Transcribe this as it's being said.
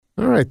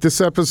All right, this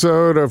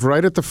episode of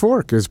Right at the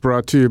Fork is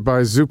brought to you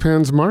by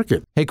Zupan's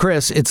Market. Hey,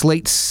 Chris, it's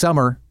late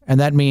summer, and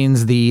that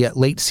means the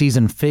late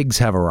season figs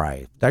have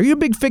arrived. Are you a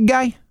big fig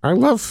guy? I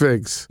love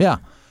figs. Yeah.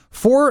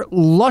 4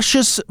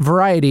 luscious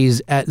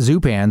varieties at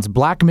Zupan's: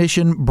 Black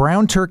Mission,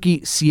 Brown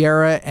Turkey,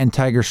 Sierra, and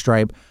Tiger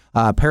Stripe.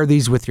 Pair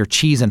these with your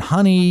cheese and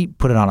honey.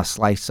 Put it on a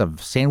slice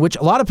of sandwich.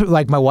 A lot of people,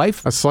 like my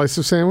wife. A slice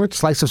of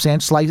sandwich?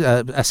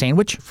 A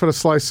sandwich. Put a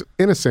slice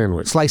in a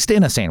sandwich. Sliced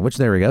in a sandwich.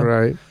 There we go.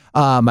 Right.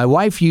 My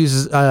wife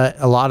uses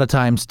a lot of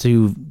times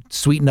to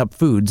sweeten up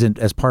foods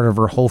as part of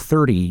her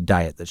Whole30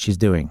 diet that she's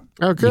doing.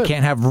 Oh, good. You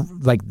can't have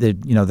like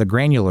the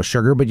granular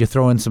sugar, but you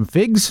throw in some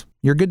figs,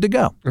 you're good to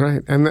go.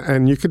 Right,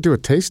 and you could do a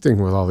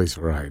tasting with all these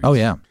varieties. Oh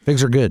yeah,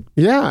 figs are good.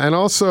 Yeah, and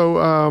also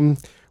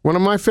one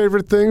of my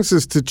favorite things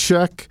is to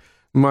check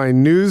my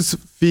news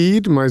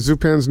feed, my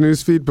Zupan's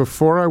news feed,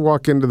 before I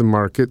walk into the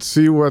market,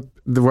 see what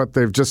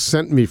they've just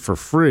sent me for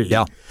free.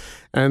 Yeah.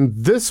 And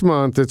this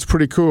month, it's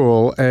pretty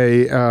cool,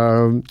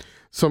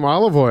 some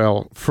olive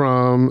oil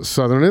from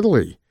southern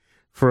Italy.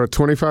 For a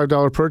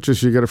 $25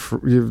 purchase, you get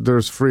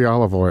there's free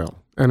olive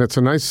oil, and it's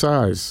a nice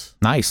size.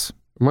 Nice.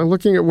 Am I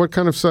looking at what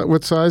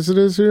size it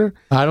is here?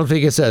 I don't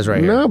think it says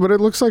right here. No, but it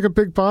looks like a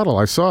big bottle.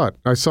 I saw it.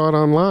 I saw it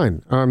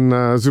online on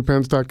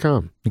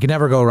Zupans.com. You can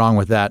never go wrong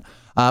with that.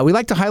 We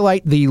like to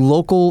highlight the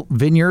local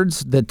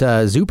vineyards that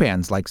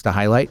Zupans likes to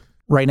highlight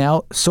right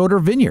now.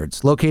 Soder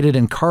Vineyards, located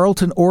in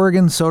Carlton,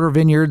 Oregon. Soder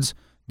Vineyards,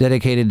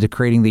 dedicated to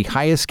creating the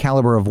highest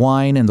caliber of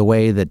wine in the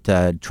way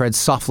that treads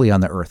softly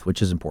on the earth,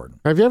 which is important.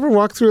 Have you ever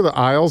walked through the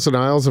aisles and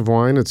aisles of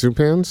wine at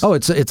Zupans? Oh,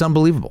 it's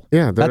unbelievable.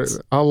 Yeah, that's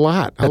a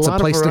lot. That's a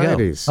place of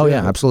varieties. To go. Oh,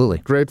 yeah, absolutely.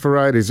 Great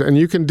varieties. And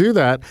you can do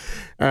that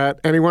at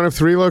any one of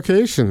 3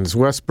 locations: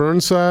 West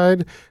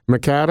Burnside,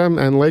 Macadam,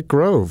 and Lake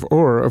Grove,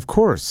 or, of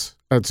course,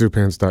 at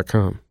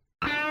Zupans.com.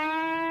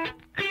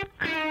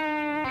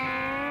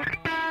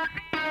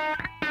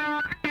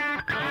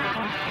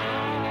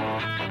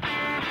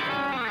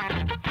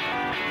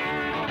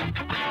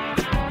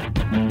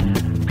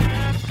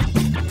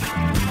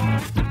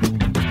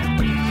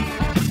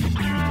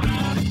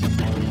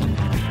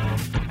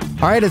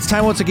 All right, it's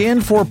time once again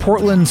for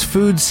Portland's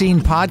Food Scene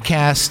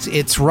Podcast.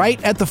 It's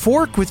Right at the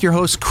Fork with your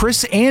host,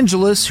 Chris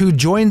Angeles, who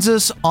joins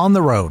us on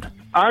the road.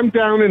 I'm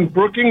down in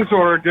Brookings,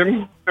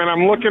 Oregon, and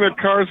I'm looking at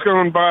cars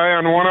going by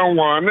on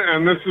 101,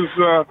 and this is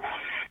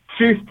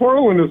Feast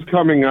Portland is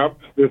coming up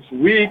this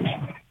week,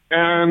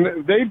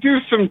 and they do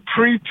some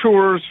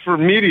pre-tours for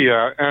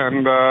media,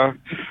 and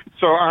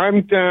so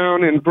I'm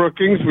down in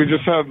Brookings. We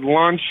just had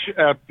lunch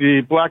at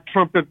the Black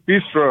Trumpet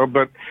Bistro,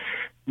 but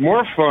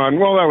more fun.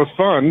 Well, that was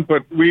fun,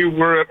 but we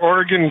were at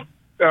Oregon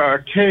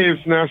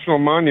Caves National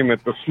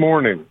Monument this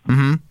morning,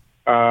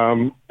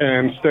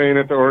 and staying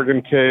at the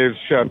Oregon Caves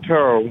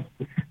Chateau.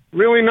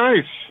 Really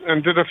nice,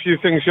 and did a few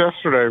things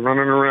yesterday,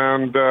 running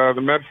around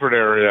the Medford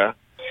area.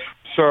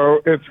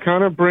 So it's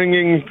kind of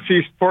bringing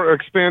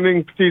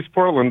expanding Feast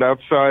Portland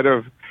outside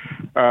of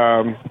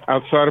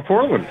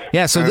Portland.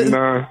 Yeah,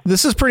 so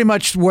this is pretty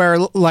much where,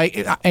 like,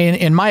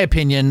 in my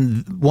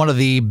opinion, one of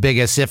the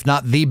biggest, if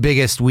not the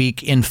biggest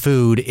week in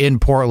food in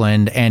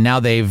Portland, and now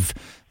they've,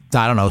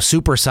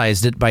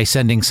 supersized it by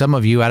sending some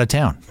of you out of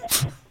town.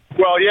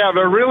 Well, yeah,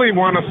 they really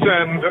want to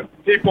send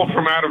people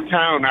from out of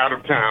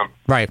town.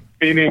 Right.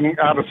 Meaning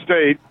out of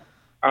state.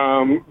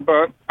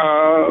 But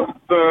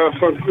the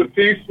folks at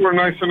Feast were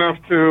nice enough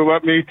to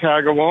let me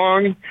tag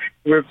along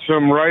with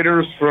some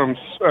writers from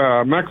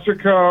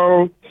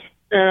Mexico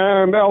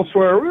and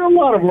elsewhere.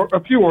 A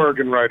few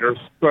Oregon writers,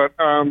 but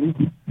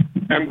and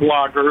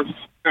bloggers,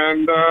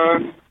 and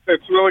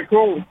it's really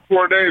cool.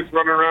 4 days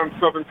running around the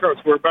Southern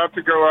Coast. We're about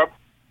to go up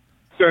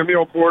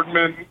Samuel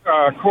Boardman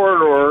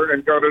corridor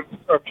and go to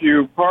a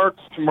few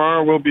parks.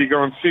 Tomorrow we'll be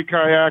going sea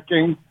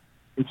kayaking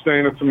and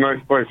staying at some nice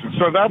places.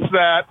 So that's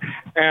that.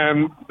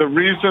 And the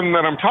reason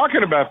that I'm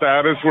talking about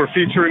that is we're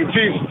featuring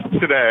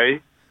Feast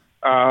today.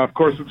 Of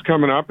course, it's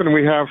coming up, and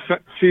we have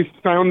Feast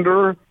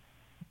founder.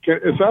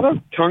 Is that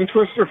a tongue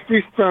twister?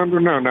 Feast founder?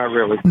 No, not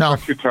really. No. Not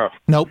too tough.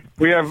 Nope.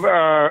 We have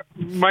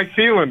Mike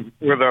Thelin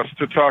with us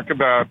to talk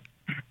about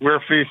where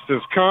Feast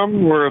has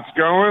come, where it's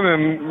going,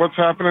 and what's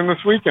happening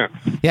this weekend.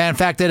 Yeah, in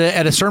fact,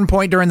 at a certain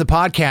point during the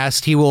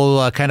podcast, he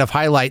will kind of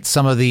highlight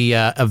some of the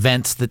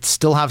events that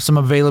still have some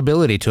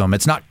availability to them.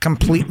 It's not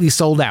completely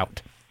sold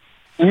out.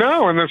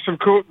 No, and there's some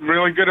cool,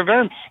 really good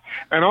events.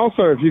 And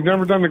also, if you've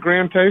never done the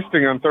grand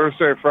tasting on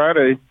Thursday or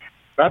Friday,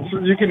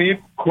 you can eat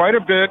quite a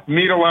bit,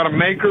 meet a lot of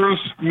makers,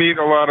 meet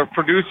a lot of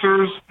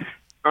producers.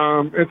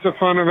 It's a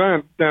fun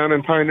event down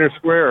in Pioneer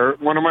Square,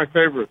 one of my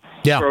favorites.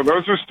 Yeah. So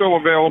those are still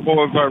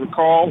available, as I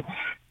recall.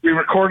 We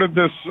recorded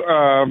this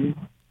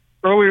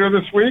earlier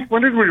this week.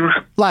 When did we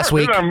record? Last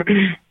week.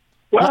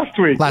 Last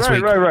week. Last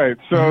week. Right.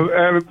 So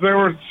there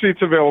were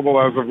seats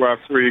available as of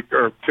last week,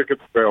 or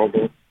tickets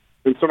available,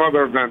 and some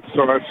other events.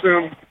 So I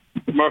assume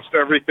most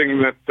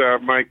everything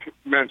that Mike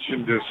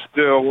mentioned is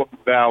still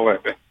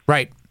valid.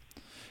 Right.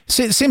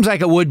 It seems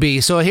like it would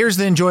be. So here's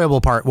the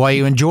enjoyable part. While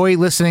you enjoy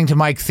listening to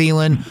Mike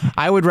Thelin,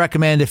 I would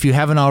recommend, if you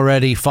haven't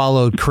already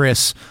followed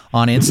Chris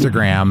on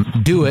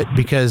Instagram, do it,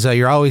 because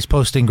you're always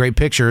posting great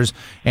pictures,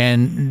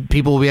 and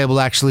people will be able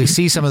to actually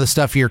see some of the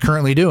stuff you're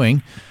currently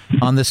doing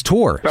on this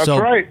tour. That's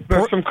right.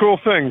 There's some cool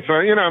things.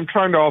 I'm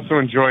trying to also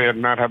enjoy it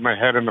and not have my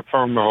head in the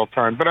phone the whole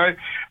time. But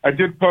I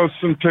did post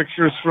some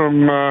pictures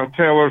from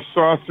Taylor's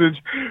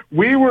Sausage.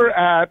 We were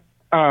at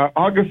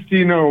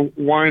Augustino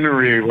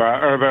Winery,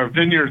 or the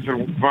vineyards of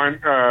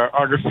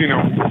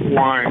Augustino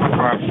Wine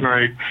last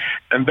night,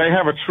 and they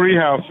have a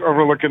treehouse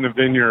overlooking the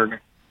vineyard.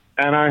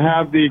 And I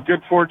had the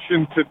good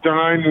fortune to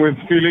dine with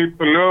Philippe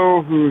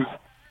Belot, who's,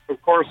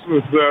 of course,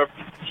 was the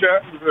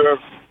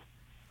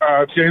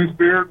James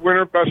Beard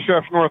winner, Best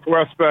Chef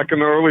Northwest back in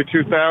the early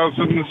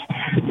 2000s,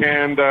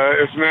 and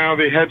is now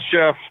the head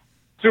chef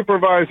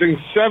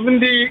supervising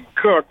 70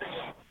 cooks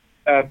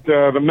at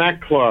the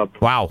Mac Club.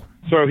 Wow.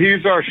 So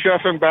he's our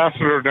chef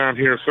ambassador down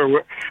here. So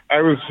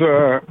it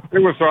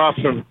was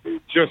awesome.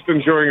 Just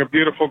enjoying a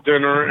beautiful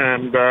dinner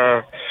and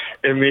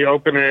in the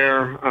open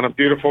air on a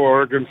beautiful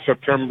Oregon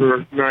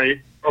September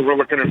night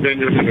overlooking a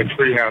vineyard in a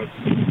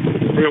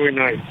treehouse. Really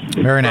nice.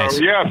 Very nice.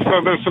 So,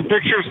 so there's some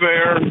pictures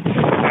there.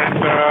 And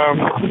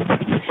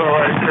so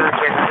I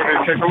encourage everybody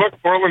to take a look.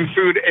 Portland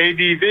Food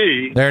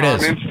ADV there it on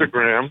is.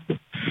 Instagram.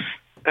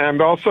 And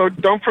also,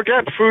 don't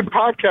forget Food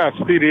Podcast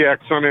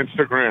PDX on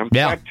Instagram.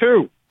 Yeah. That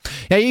too.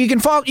 Yeah, you can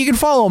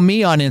follow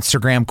me on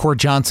Instagram, Court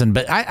Johnson,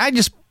 but I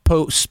just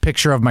post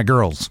picture of my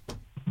girls.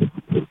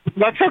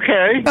 That's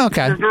okay.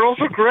 Okay. Your girls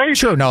are great.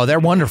 Sure, no, they're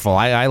wonderful.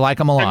 I like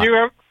them a lot.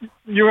 And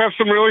you have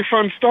some really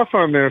fun stuff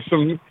on there,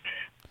 some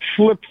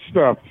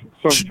stuff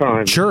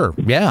sometimes. Sure,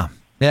 yeah.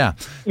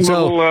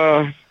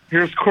 So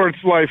here's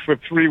Court's life with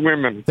 3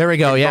 women. There we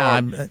go.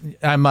 Yeah,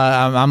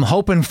 I'm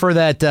hoping for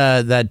that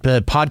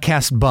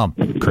podcast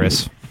bump,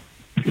 Chris.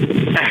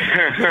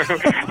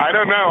 I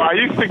don't know. I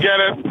used to get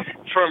it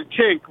from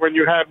Kink when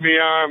you had me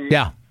on.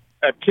 Yeah.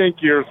 At Kink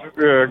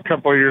a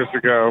couple of years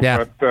ago.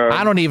 Yeah. But,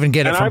 I don't even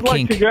get it from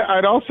Kink.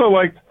 I'd also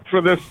like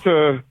for this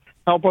to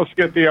help us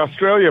get the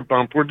Australia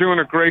bump. We're doing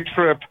a great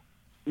trip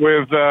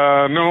with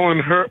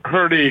Nolan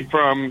Hurdy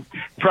from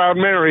Proud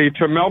Mary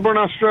to Melbourne,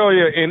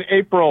 Australia in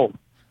April.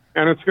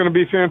 And it's going to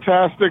be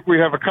fantastic. We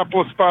have a couple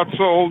of spots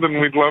sold,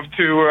 and we'd love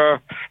to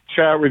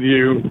chat with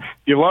you.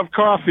 You love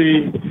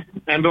coffee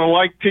and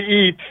like to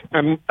eat,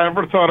 and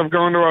ever thought of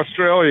going to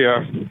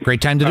Australia.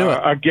 Great time to do it.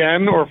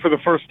 Again, or for the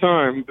first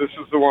time, this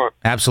is the one.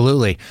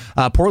 Absolutely.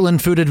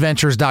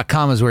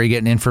 PortlandFoodAdventures.com is where you're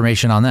getting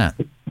information on that.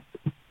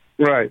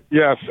 Right,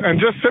 yes. And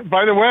just,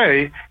 by the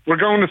way, we're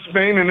going to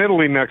Spain and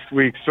Italy next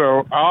week,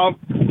 so I'll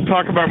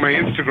talk about my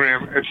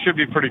Instagram. It should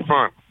be pretty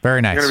fun.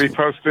 Very nice. I'm going to be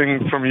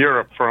posting from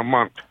Europe for a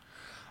month.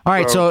 All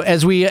right, so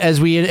as we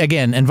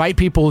again invite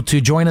people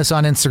to join us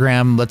on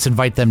Instagram, let's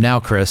invite them now,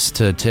 Chris,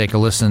 to take a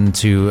listen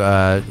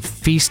to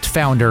Feast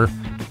founder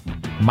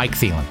Mike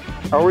Thelin.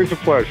 Always a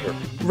pleasure.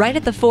 Right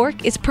at the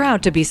Fork is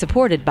proud to be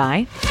supported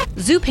by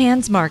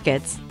Zupan's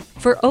Markets.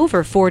 For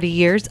over 40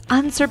 years,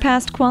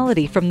 unsurpassed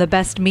quality from the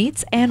best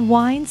meats and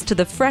wines to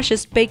the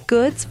freshest baked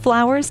goods,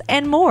 flowers,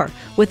 and more,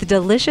 with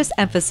delicious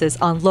emphasis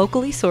on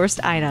locally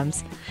sourced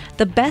items.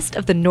 The best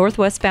of the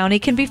Northwest Bounty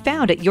can be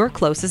found at your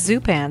closest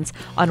Zupan's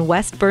on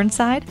West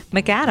Burnside,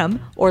 McAdam,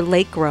 or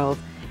Lake Grove.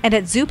 And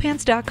at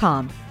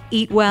Zupans.com.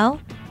 Eat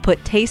well,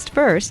 put taste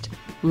first,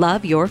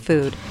 love your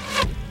food.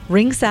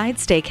 Ringside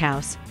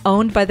Steakhouse.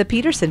 Owned by the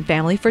Peterson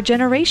family for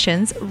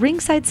generations,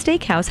 Ringside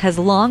Steakhouse has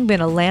long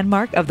been a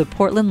landmark of the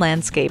Portland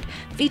landscape,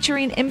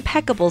 featuring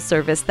impeccable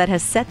service that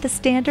has set the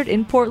standard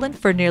in Portland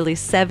for nearly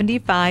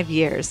 75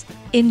 years.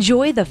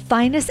 Enjoy the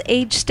finest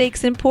aged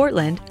steaks in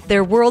Portland,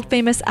 their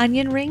world-famous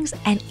onion rings,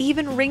 and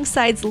even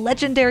Ringside's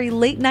legendary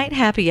late-night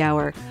happy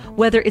hour.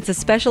 Whether it's a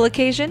special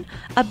occasion,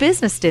 a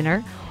business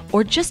dinner,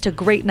 or just a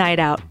great night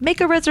out,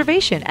 make a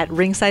reservation at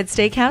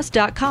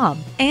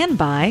ringsidesteakhouse.com. And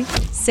by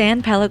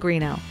San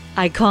Pellegrino.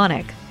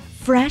 Iconic,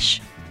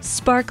 fresh,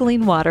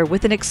 sparkling water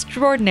with an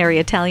extraordinary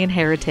Italian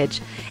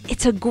heritage.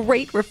 It's a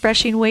great,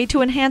 refreshing way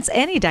to enhance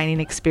any dining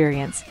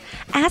experience.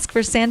 Ask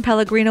for San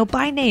Pellegrino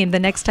by name the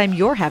next time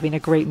you're having a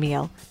great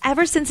meal.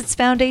 Ever since its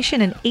foundation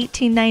in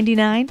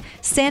 1899,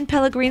 San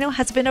Pellegrino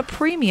has been a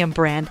premium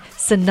brand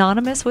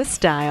synonymous with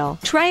style.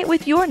 Try it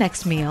with your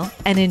next meal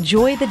and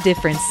enjoy the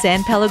difference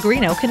San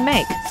Pellegrino can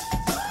make.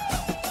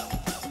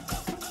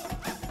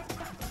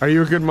 Are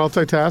you a good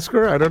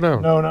multitasker? I don't know.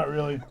 No, not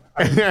really.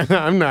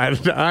 I'm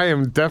not. I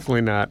am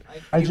definitely not.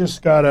 I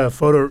just got a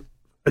photo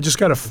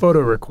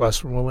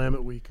request from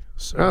Willamette Week.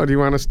 So. Oh, do you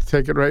want us to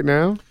take it right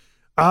now?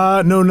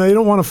 No, they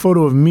don't want a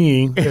photo of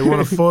me. They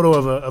want a photo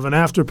of an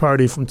after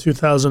party from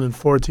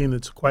 2014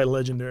 that's quite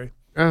legendary.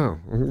 Oh,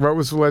 what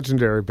was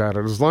legendary about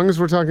it? As long as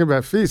we're talking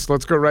about feasts,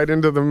 let's go right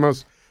into the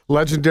most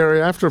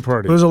legendary after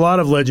party. There's a lot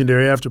of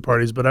legendary after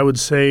parties, but I would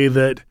say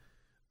that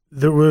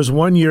there was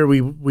one year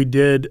we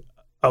did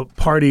a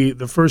party.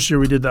 The first year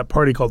we did that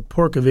party called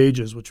Pork of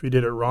Ages, which we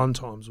did at Ron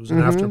Tom's. It was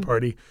an after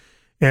party.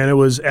 And it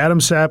was Adam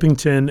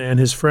Sappington and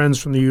his friends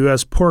from the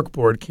U.S. Pork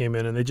Board came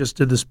in, and they just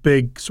did this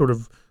big sort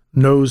of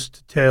nose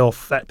to tail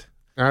fete.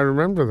 I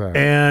remember that.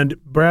 And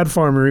Brad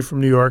Farmery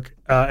from New York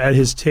at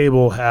his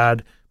table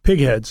had pig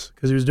heads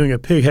because he was doing a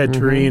pig head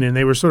terrine, and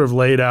they were sort of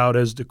laid out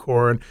as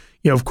decor. And,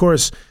 of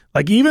course,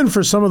 like even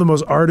for some of the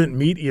most ardent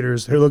meat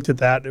eaters who looked at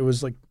that, it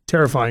was like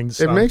terrifying.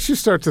 It makes you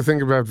start to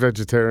think about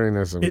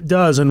vegetarianism. It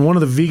does. And one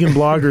of the vegan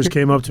bloggers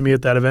came up to me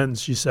at that event and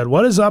she said,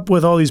 "What is up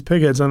with all these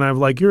pig heads?" And I'm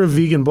like, "You're a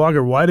vegan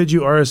blogger. Why did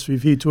you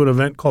RSVP to an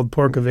event called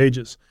Pork of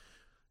Ages?"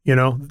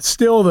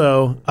 Still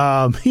though,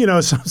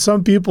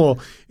 some people,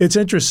 it's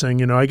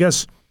interesting, I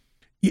guess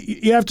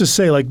you have to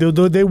say, like,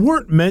 they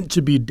weren't meant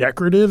to be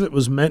decorative. It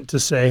was meant to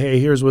say, hey,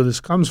 here's where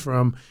this comes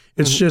from.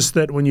 It's just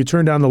that when you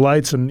turn down the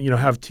lights and,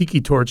 have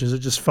tiki torches, it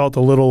just felt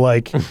a little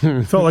like,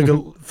 felt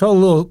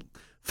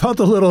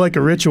a little like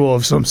a ritual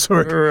of some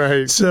sort.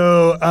 Right.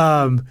 So,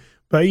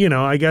 but,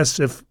 I guess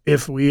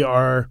if we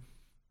are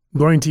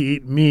going to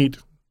eat meat,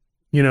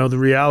 the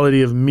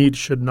reality of meat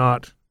should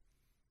not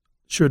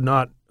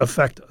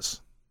affect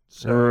us.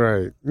 So,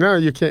 right. No,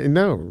 you can't.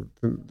 No,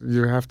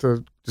 you have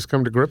to just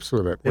come to grips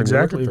with it when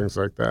exactly. you look at things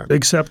like that.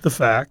 Accept the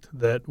fact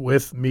that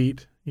with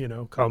meat,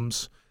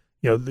 comes,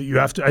 you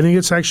have to. I think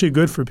it's actually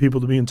good for people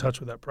to be in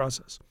touch with that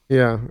process.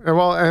 Yeah.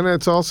 Well, and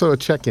it's also a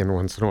check-in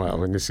once in a while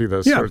when you see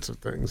those sorts of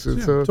things.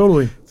 It's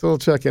totally. It's a little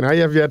check-in. I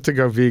have yet to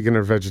go vegan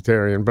or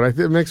vegetarian, but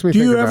it makes me. Do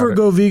think you about ever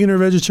go vegan or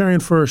vegetarian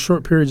for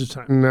short periods of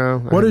time?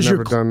 No, I've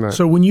never done that.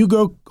 So when you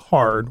go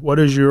hard, what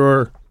is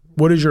your?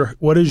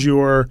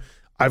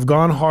 I've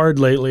gone hard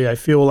lately. I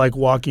feel like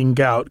walking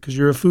gout because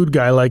you're a food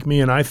guy like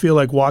me, and I feel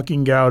like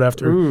walking gout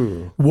after.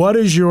 Ooh. What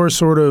is your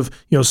sort of?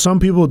 Some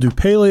people do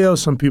paleo,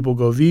 some people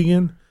go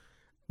vegan.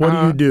 What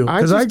do you do?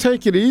 I just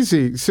take it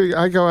easy. See,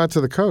 I go out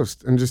to the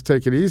coast and just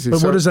take it easy.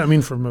 But what does that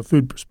mean from a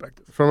food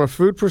perspective? From a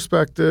food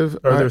perspective,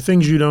 are there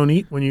things you don't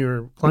eat when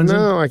you're cleansing?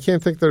 No, I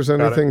can't think there's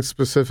anything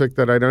specific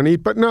that I don't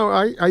eat. But no,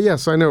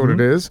 yes, I know what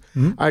it is.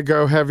 Mm-hmm. I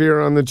go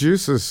heavier on the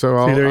juices, so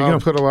I'll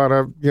put a lot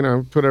of,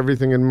 put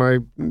everything in my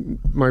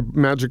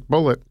magic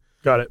bullet.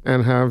 Got it.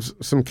 And have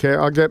some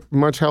I'll get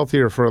much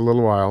healthier for a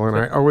little while, and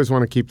I always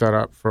want to keep that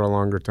up for a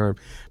longer time.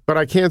 But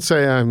I can't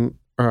say I'm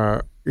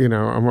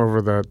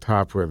over the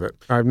top with it.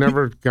 I've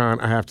never gone,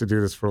 I have to do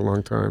this for a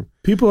long time.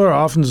 People are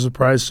often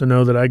surprised to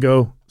know that I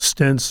go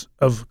stints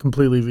of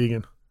completely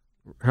vegan.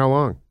 How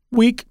long?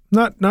 Week.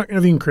 Not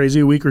anything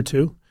crazy, a week or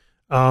two.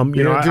 You're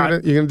going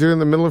to do it in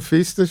the middle of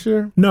Feast this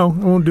year? No,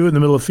 I won't do it in the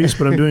middle of Feast,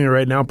 but I'm doing it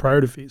right now prior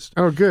to Feast.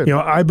 Oh, good.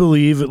 I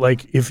believe that,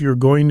 like, if you're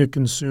going to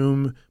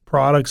consume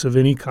products of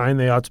any kind,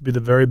 they ought to be the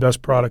very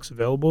best products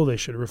available. They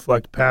should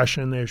reflect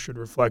passion. They should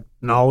reflect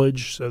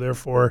knowledge. So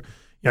therefore,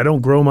 I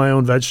don't grow my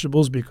own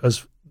vegetables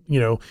because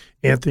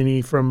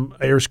Anthony from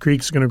Ayers Creek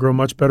is going to grow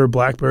much better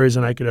blackberries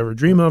than I could ever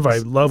dream of. I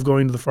love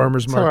going to the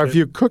farmer's market. So have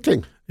you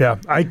cooking? Yeah,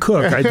 I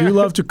cook. I do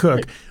love to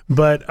cook.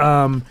 But,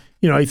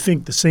 I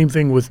think the same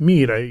thing with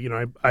meat. I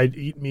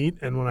eat meat,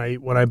 and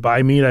when I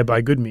buy meat, I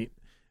buy good meat.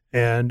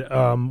 And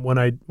when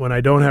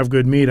I don't have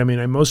good meat, I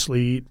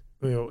mostly eat,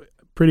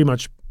 pretty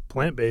much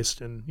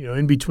plant-based. And,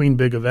 in between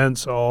big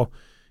events,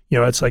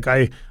 it's like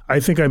I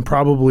think I'm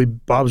probably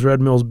Bob's Red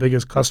Mill's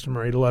biggest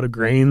customer. I eat a lot of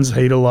grains.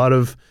 I eat a lot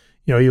of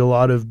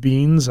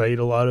beans. I eat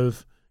a lot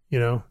of,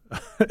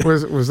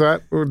 Was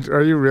that?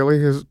 Are you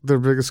really their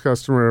biggest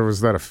customer, or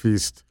was that a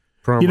Feast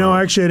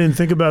promo? Actually, I didn't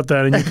think about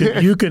that,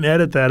 and you can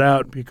edit that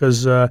out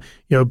because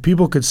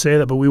people could say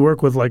that, but we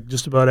work with like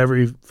just about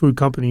every food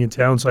company in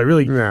town, so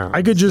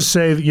I could just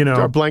say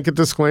a blanket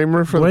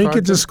disclaimer for the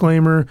podcast?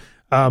 Disclaimer.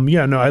 I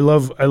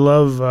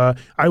love.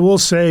 I will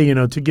say,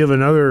 to give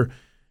another.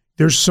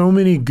 There's so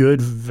many good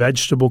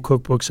vegetable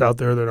cookbooks out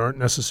there that aren't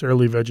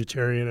necessarily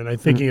vegetarian. And I'm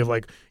thinking of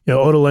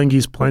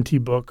Ottolenghi's Plenty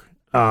book,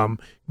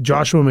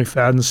 Joshua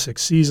McFadden's 6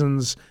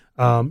 Seasons,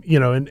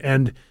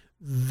 and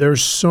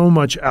there's so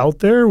much out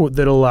there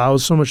that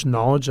allows so much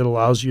knowledge that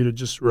allows you to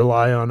just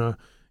rely on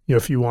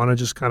if you want to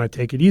just kind of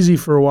take it easy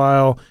for a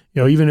while,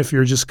 even if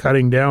you're just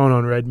cutting down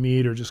on red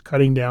meat or just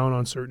cutting down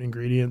on certain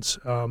ingredients.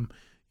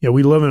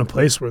 We live in a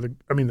place where the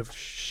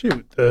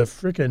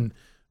freaking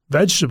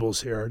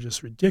vegetables here are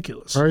just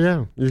ridiculous. Oh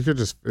yeah, you could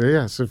just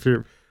if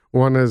you're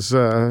one is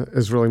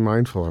really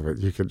mindful of it,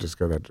 you could just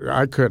go that.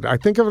 I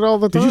think of it all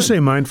the time. Did you say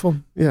mindful?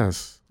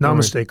 Yes.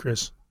 Namaste,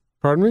 Chris.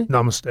 Pardon me?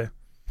 Namaste.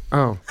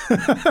 Oh.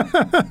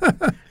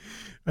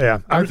 Yeah.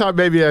 I thought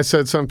maybe I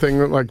said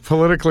something like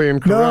politically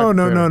incorrect.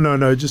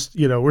 No. Just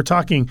we're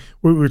talking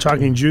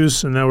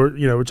juice, and now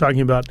we're talking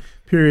about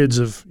periods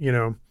of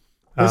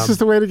This is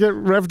the way to get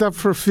revved up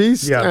for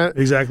Feast. Yeah,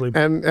 exactly.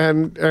 And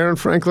Aaron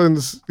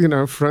Franklin's,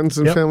 friends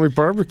and family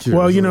barbecue.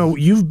 Well,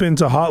 you've been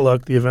to Hot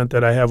Luck, the event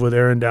that I have with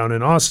Aaron down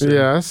in Austin.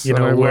 Yes,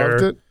 I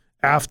loved it.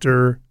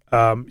 After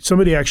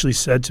somebody actually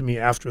said to me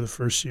after the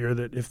first year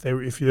that if they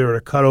were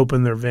to cut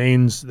open their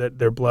veins, that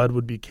their blood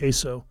would be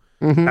queso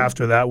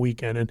after that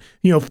weekend. And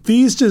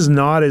Feast is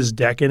not as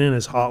decadent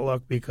as Hot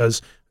Luck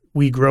because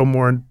we grow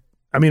more.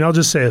 I'll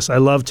just say this. I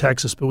love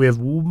Texas, but we have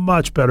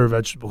much better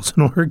vegetables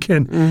in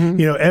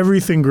Oregon.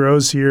 Everything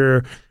grows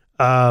here.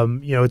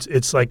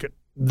 It's like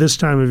this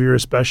time of year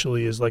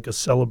especially is like a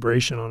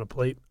celebration on a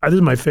plate. This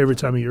is my favorite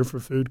time of year for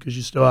food because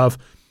you still have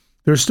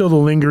there's still the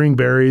lingering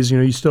berries.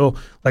 You still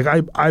like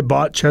I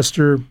bought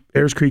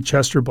Ayers Creek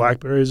Chester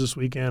blackberries this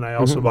weekend. I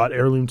also bought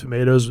heirloom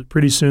tomatoes.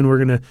 Pretty soon we're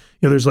gonna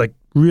there's like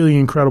really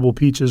incredible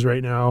peaches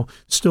right now.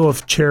 Still a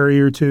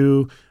cherry or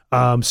two.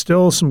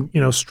 Still some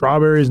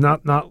strawberries.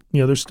 Not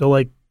there's still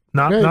like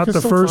not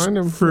the first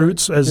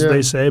fruits as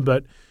they say,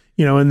 but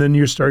and then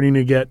you're starting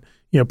to get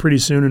pretty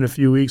soon in a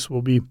few weeks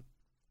we'll be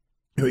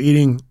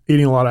eating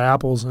a lot of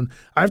apples. And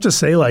I have to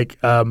say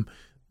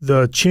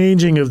the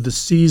changing of the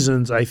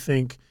seasons, I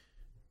think.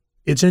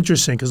 It's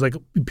interesting because like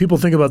people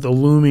think about the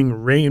looming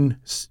rain,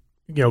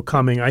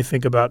 coming. I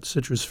think about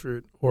citrus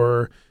fruit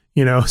or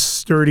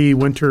sturdy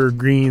winter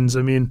greens.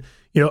 I mean,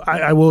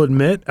 I will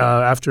admit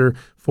after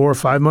 4 or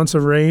 5 months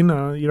of rain,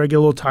 I get a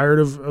little tired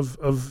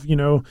of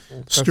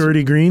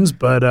sturdy greens.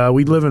 But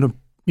we live in a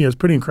it's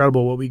pretty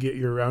incredible what we get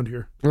year round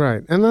here.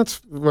 Right, and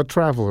that's what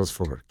travel is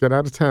for. Get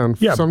out of town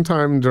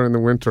sometime during the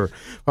winter.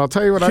 I'll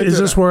tell you what I did. Is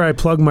this where I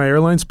plug my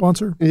airline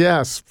sponsor?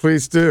 Yes,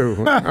 please do.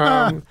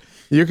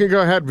 You can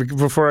go ahead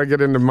before I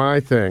get into my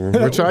thing,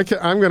 which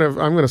I'm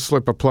gonna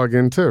slip a plug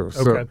in too.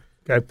 So. Okay.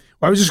 Well,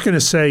 I was just gonna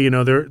say,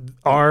 there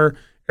our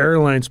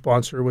airline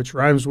sponsor, which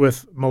rhymes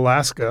with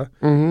Alaska,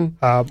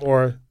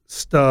 or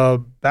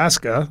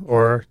Stabasca,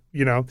 or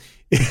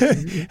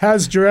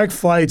has direct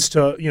flights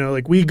to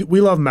like we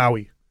love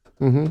Maui.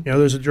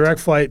 There's a direct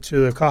flight to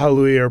the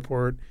Kahului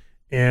airport,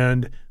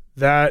 and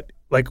that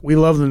we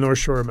love the North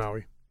Shore of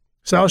Maui.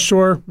 South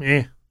Shore,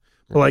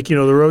 but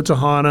the road to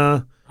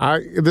Hana.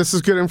 This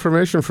is good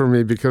information for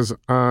me because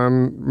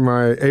on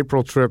my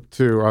April trip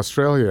to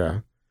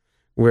Australia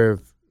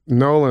with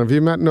Nolan, have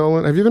you met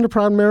Nolan? Have you been to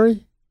Proud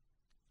Mary?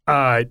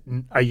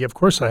 Of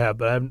course I have,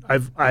 but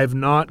I've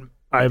met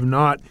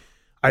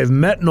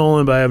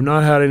Nolan, but I have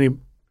not had any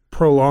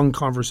prolonged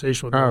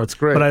conversation with him. Oh, it's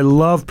great. But I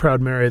love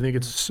Proud Mary. I think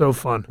it's so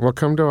fun. Well,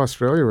 come to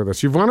Australia with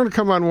us. You've wanted to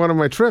come on one of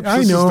my trips.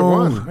 This is the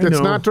one. I It's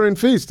know. not during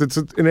Feast. It's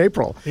in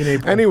April.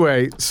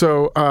 Anyway,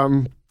 so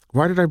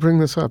why did I bring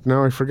this up?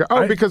 Now I forgot.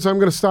 Oh, because I'm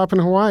going to stop in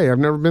Hawaii. I've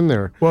never been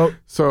there. Well,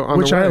 so on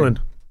which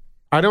island?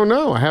 I don't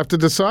know. I have to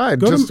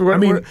decide.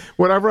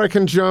 Whatever I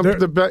can jump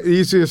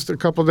easiest a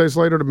couple of days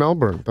later to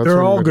Melbourne.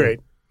 They're all great.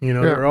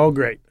 They're all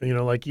great.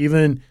 Like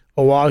even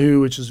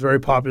Oahu, which is very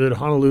popular.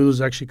 Honolulu is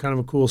actually kind of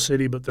a cool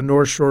city, but the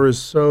North Shore is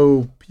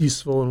so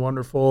peaceful and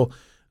wonderful.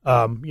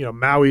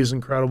 Maui is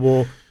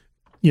incredible.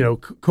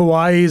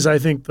 Kauai's, I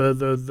think,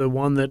 the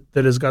one that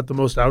has got the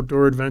most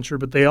outdoor adventure,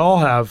 but they all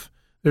have.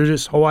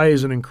 Hawaii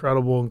is an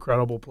incredible,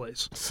 incredible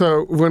place.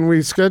 So when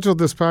we scheduled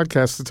this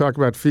podcast to talk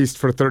about Feast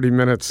for 30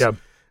 minutes,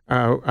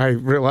 I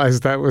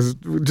realized that was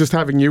just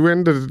having you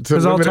in to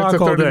limit it to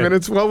 30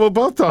 minutes. Well, we'll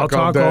both talk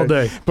all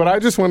day. But I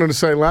just wanted to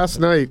say last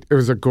night, it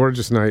was a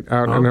gorgeous night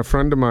out, and a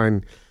friend of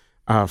mine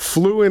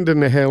flew into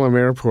Nehalem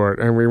Airport,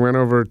 and we went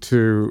over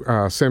to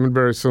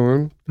Salmonberry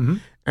Saloon,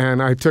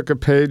 and I took a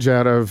page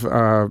out of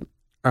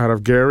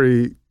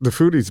Gary the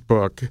Foodie's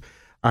book.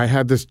 I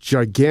had this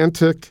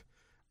gigantic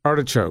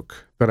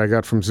artichoke that I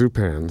got from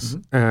Zupan's,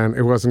 and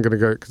it wasn't going to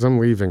go because I'm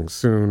leaving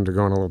soon to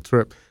go on a little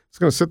trip. It's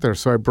going to sit there.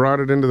 So I brought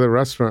it into the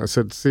restaurant. I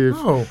said, see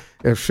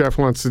if Chef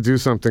wants to do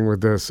something with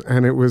this.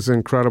 And it was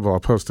incredible. I'll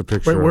post a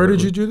picture. Wait, where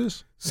did you do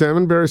this?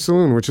 Salmonberry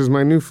Saloon, which is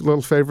my new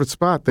little favorite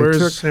spot. They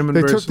took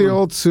the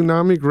old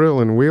Tsunami Grill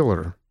in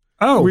Wheeler.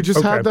 Oh, we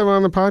just had them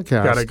on the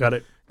podcast. Got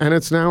it. And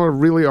it's now a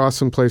really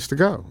awesome place to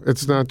go.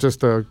 It's not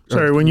just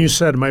Sorry, when you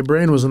said my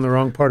brain was in the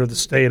wrong part of the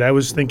state, I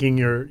was thinking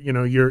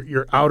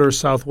your outer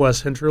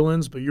southwest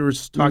hinterlands, but you were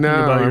talking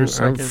about your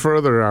second. I'm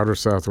further outer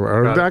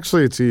southwest.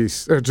 Actually, it's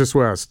east, just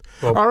west.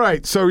 Well, all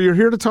right, so you're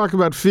here to talk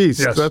about Feast.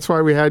 Yes. That's why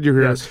we had you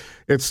here. Yes.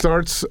 It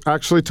starts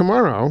actually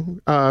tomorrow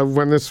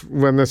when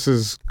this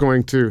is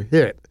going to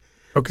hit.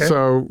 Okay.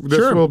 So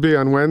this will be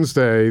on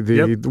Wednesday.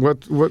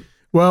 What?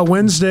 Well,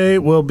 Wednesday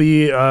will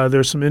be,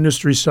 there's some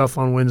industry stuff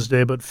on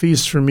Wednesday, but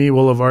Feast for me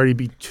will have already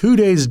be 2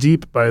 days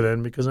deep by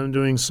then because I'm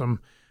doing some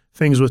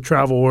things with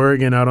Travel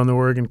Oregon out on the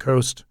Oregon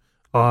coast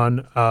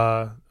on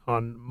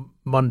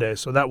Monday.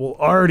 So that will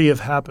already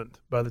have happened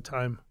by the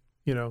time,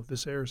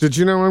 this airs. Did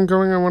you know I'm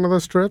going on one of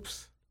those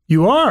trips?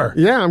 You are?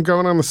 Yeah, I'm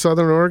going on the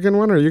Southern Oregon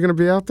one. Are you going to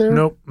be out there?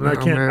 Nope, I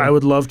can't. Man. I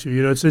would love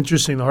to. It's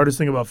interesting. The hardest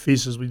thing about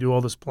Feast is we do all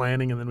this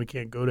planning and then we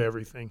can't go to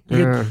everything.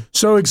 You get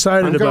so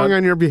excited I'm going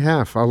on your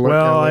behalf.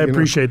 I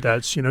appreciate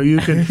that. You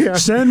can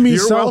send me.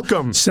 You're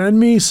welcome. Send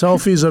me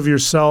selfies of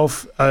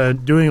yourself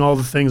doing all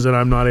the things that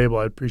I'm not able.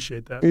 I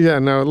appreciate that. Yeah,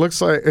 no, it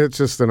looks like it's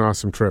just an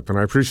awesome trip, and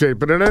I appreciate it.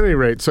 But at any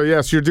rate, so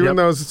yes, you're doing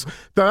those.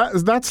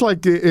 That's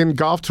like in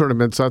golf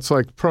tournaments. That's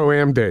like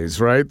pro-am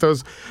days, right?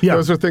 Those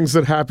are things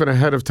that happen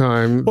ahead of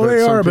time. Well,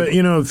 they are, but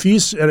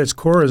Feast at its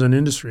core is an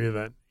industry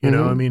event.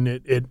 I mean,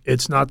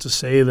 it's not to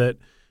say that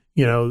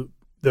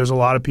there's a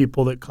lot of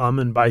people that come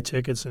and buy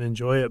tickets and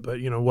enjoy it, but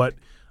what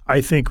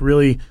I think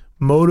really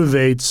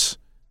motivates,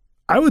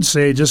 I would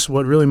say, just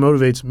what really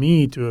motivates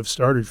me to have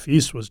started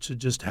Feast was to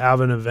just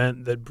have an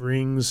event that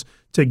brings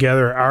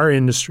together our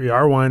industry,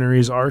 our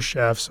wineries, our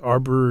chefs, our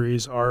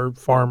breweries, our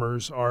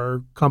farmers,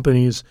 our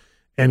companies,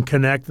 and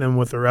connect them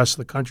with the rest of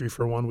the country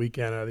for one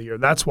weekend out of the year.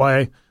 That's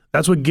what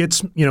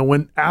gets,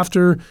 when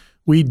after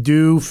we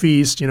do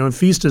Feast, and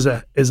Feast is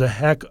a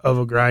heck of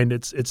a grind.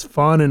 It's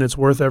fun and it's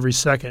worth every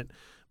second.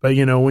 But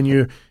when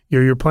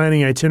you're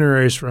planning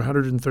itineraries for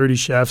 130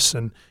 chefs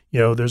and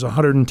there's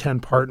 110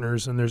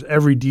 partners and there's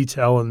every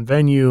detail and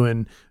venue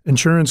and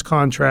insurance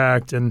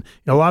contract and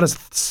a lot of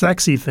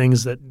sexy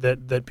things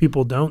that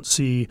people don't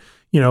see.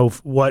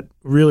 What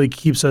really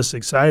keeps us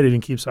excited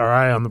and keeps our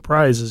eye on the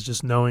prize is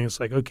just knowing it's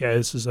like, okay,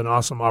 this is an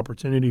awesome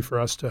opportunity for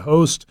us to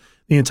host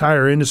the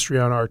entire industry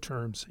on our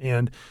terms.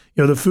 And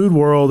the food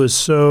world is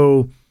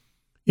so.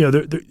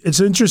 It's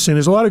interesting.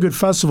 There's a lot of good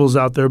festivals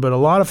out there, but a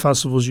lot of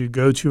festivals you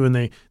go to and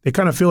they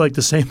kind of feel like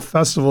the same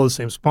festival, the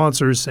same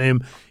sponsors,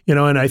 same,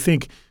 and I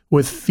think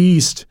with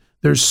Feast,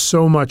 there's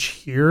so much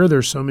here.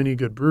 There's so many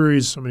good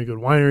breweries, so many good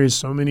wineries,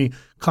 so many,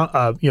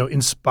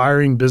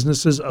 inspiring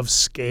businesses of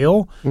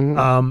scale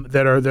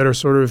that are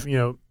sort of,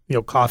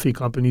 coffee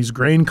companies,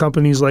 grain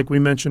companies, like we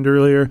mentioned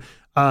earlier.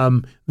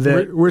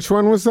 Which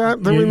one was that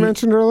we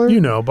mentioned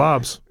earlier?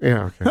 Bob's.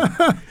 Yeah.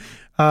 Okay.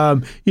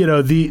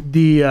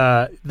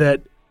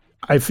 That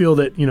I feel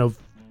that,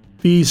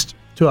 Feast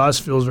to us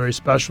feels very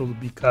special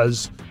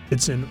because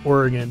it's in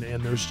Oregon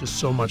and there's just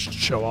so much to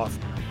show off.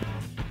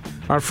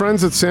 Our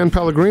friends at San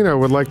Pellegrino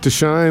would like to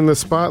shine the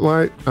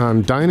spotlight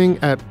on dining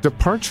at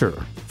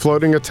Departure.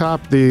 Floating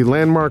atop the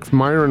landmark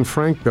Meyer and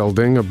Frank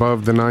building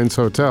above the Nines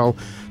Hotel,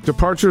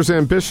 Departure's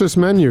ambitious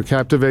menu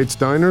captivates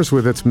diners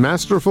with its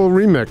masterful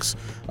remix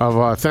of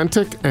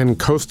authentic and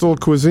coastal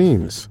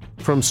cuisines.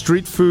 From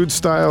street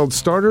food-styled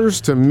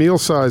starters to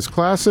meal-sized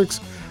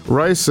classics,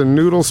 rice and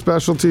noodle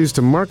specialties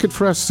to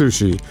market-fresh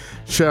sushi,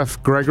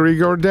 Chef Gregory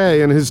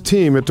Gourdet and his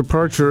team at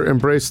Departure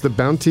embrace the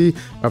bounty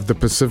of the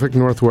Pacific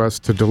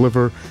Northwest to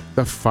deliver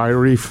the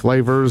fiery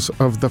flavors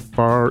of the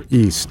Far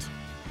East.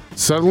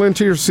 Settle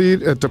into your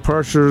seat at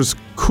Departure's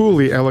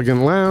coolly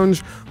elegant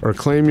lounge or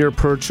claim your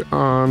perch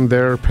on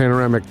their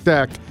panoramic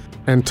deck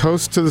and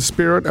toast to the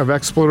spirit of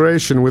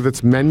exploration with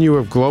its menu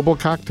of global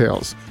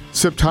cocktails,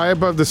 sipped high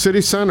above the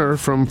city center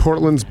from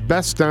Portland's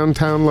best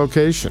downtown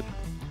location.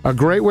 A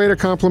great way to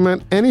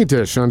complement any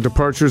dish on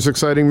Departure's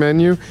exciting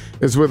menu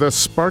is with a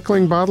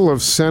sparkling bottle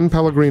of San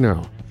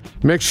Pellegrino.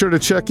 Make sure to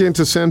check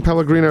into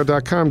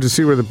sanpellegrino.com to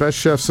see where the best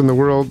chefs in the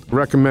world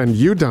recommend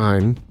you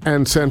dine,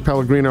 and San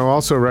Pellegrino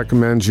also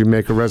recommends you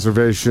make a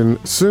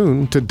reservation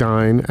soon to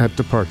dine at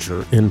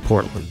Departure in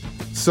Portland.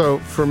 So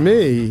for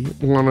me,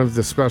 one of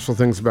the special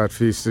things about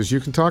Feast is you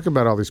can talk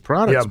about all these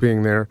products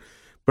being there,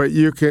 but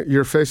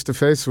you're face to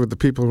face with the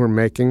people who are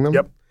making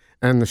them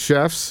and the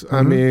chefs.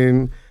 I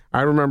mean,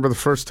 I remember the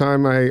first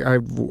time I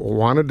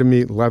wanted to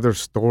meet Leather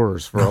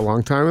Stores for a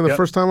long time, and the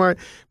first time I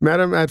met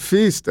him at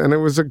Feast, and it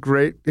was a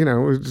great, it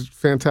was a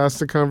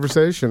fantastic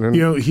conversation. And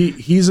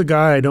he's a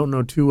guy I don't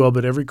know too well,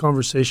 but every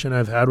conversation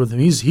I've had with him,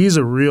 he's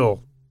a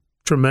real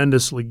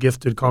tremendously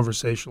gifted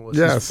conversationalist.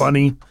 Yes. He's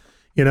funny,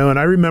 and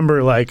I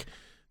remember I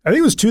think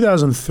it was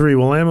 2003,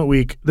 Willamette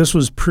Week. This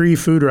was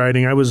pre-food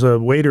writing. I was a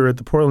waiter at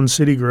the Portland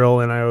City Grill,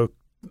 and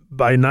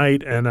by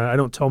night, and I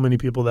don't tell many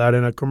people that,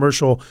 and a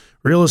commercial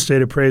real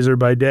estate appraiser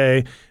by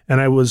day,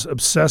 and I was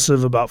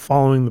obsessive about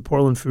following the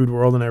Portland food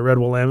world, and I read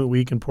Willamette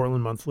Week and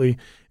Portland Monthly,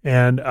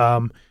 and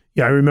I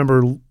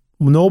remember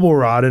Noble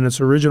Rod in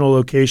its original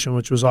location,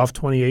 which was off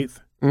 28th,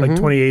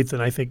 28th,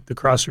 and I think the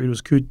cross street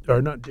was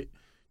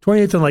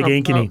 28th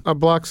and Ankeny. A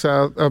block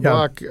south,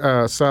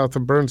 south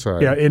of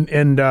Burnside. Yeah,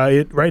 and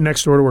it right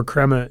next door to where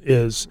Crema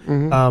is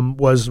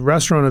was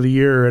Restaurant of the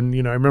Year, and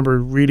I remember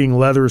reading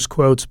Leather's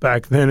quotes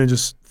back then and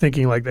just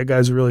thinking that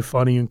guy's really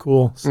funny and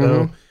cool.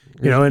 So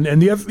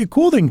and the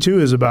cool thing too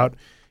is about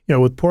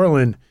with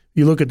Portland,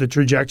 you look at the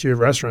trajectory of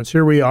restaurants.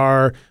 Here we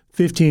are,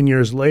 15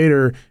 years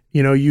later.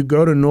 You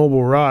go to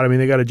Noble Rod. I mean,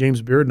 they got a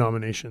James Beard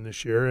nomination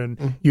this year,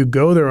 and you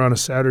go there on a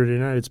Saturday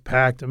night. It's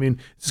packed. I mean,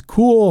 it's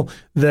cool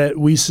that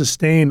we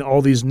sustain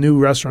all these new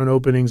restaurant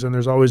openings, and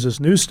there's always this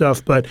new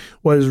stuff. But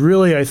what is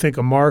really, I think,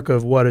 a mark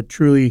of what a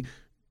truly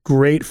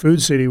great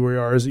food city we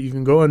are is that you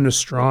can go into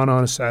Strawn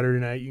on a Saturday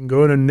night, you can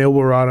go into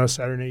Noble Rod on a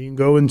Saturday night, you can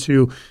go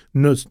into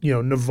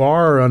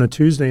Navarre on a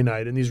Tuesday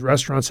night, and these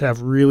restaurants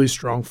have really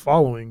strong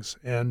followings,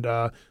 and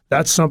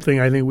that's something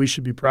I think we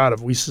should be proud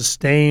of. We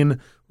sustain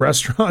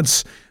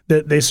restaurants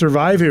that they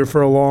survive here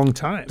for a long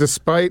time,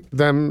 despite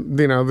them.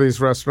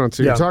 These restaurants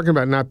that you're talking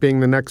about not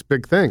being the next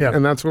big thing,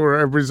 and that's where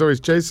everybody's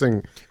always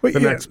chasing the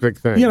next big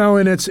thing.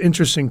 And it's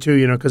interesting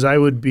too, because I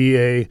would be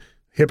a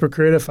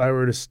hypocrite if I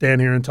were to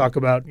stand here and talk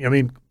about.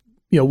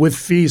 With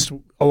Feast,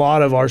 a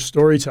lot of our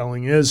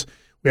storytelling is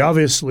we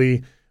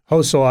obviously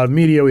host a lot of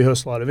media, we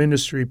host a lot of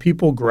industry.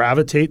 People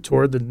gravitate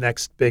toward the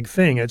next big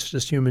thing. It's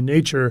just human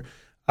nature.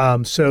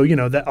 So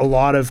that a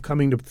lot of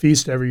coming to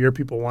Feast every year,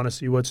 people want to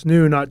see what's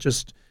new, not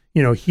just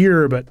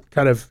here, but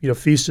kind of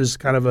Feast is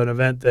kind of an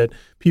event that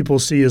people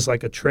see as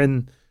like a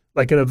trend,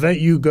 like an event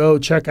you go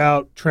check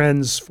out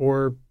trends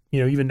for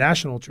even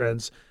national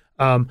trends.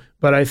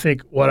 But I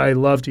think what I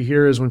love to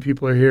hear is when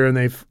people are here and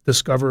they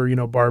discover,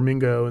 Bar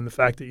Mingo and the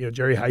fact that,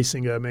 Jerry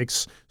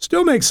Heisinga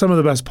still makes some of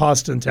the best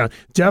pasta in town.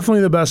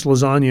 Definitely the best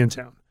lasagna in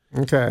town.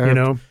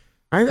 Okay.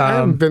 I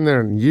haven't been there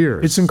in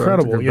years. It's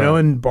incredible,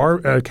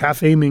 and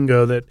Cafe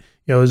Mingo that,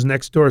 is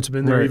next door. It's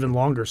been there Right. even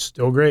longer.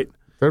 Still great.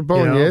 Their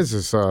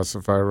bolognese sauce,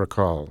 if I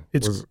recall,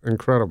 It's- was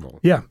incredible.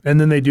 Yeah, and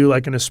then they do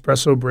like an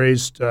espresso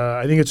braised.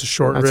 I think it's a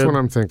short That's rib, what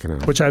I'm thinking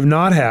of. which I've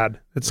not had.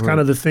 It's kind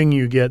of the thing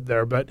you get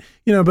there. But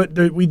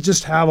we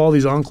just have all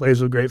these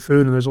enclaves with great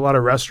food, and there's a lot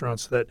of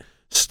restaurants that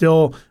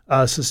still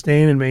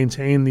sustain and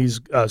maintain these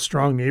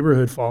strong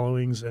neighborhood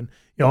followings. And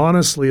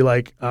honestly,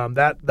 like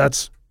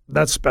that's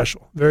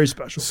special, very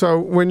special. So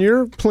when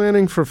you're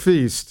planning for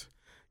Feast,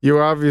 you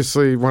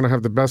obviously want to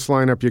have the best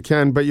lineup you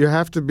can, but you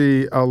have to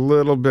be a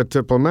little bit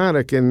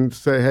diplomatic and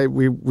say, hey,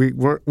 we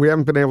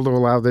haven't been able to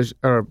allow this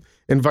or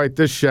invite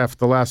this chef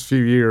the last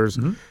few years.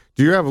 Mm-hmm.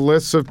 Do you have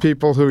lists of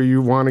people who you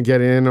want to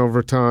get in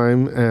over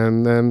time?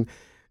 And then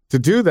to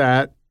do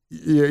that,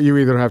 you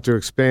either have to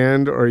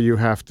expand or you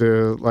have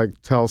to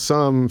tell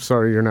some,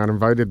 sorry, you're not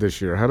invited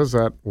this year. How does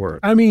that work?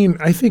 I mean,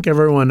 I think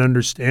everyone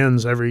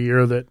understands every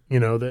year that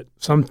that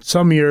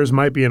some years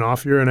might be an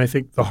off year, and I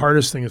think the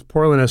hardest thing is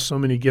Portland has so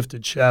many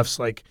gifted chefs.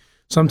 Like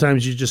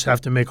sometimes you just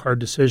have to make hard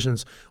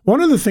decisions.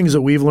 One of the things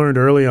that we've learned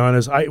early on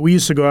is we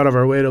used to go out of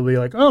our way to be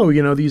like, oh,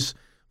 these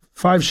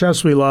 5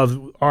 chefs we love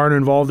aren't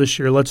involved this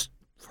year. Let's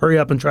hurry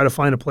up and try to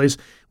find a place.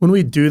 When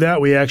we do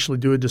that, we actually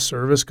do a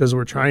disservice because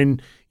we're trying,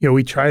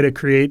 we try to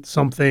create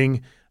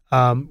something.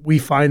 We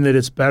find that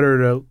it's better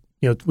to,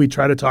 we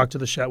try to talk to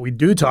the chef. We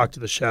do talk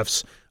to the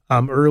chefs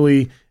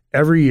early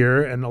every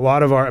year. And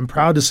I'm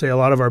proud to say a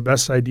lot of our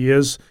best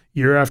ideas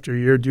year after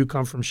year do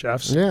come from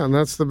chefs. Yeah, and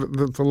that's to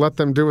let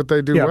them do what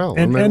they do well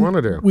and they want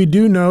to do. We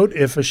do note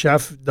if a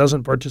chef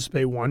doesn't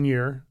participate one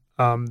year,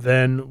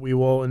 then we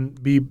will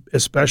be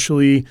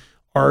especially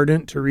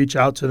ardent to reach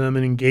out to them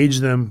and engage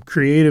them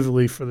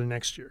creatively for the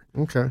next year.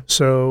 Okay.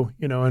 So,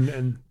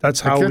 and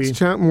that's how it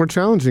gets more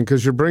challenging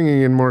because you're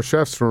bringing in more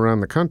chefs from around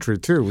the country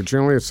too, which you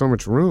only have so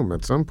much room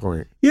at some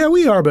point. Yeah,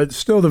 we are, but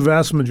still the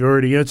vast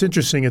majority. It's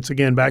interesting. It's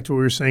again, back to what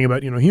we were saying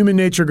about, human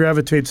nature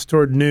gravitates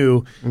toward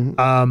new.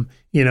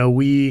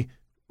 Mm-hmm.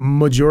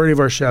 Majority of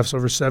our chefs,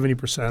 over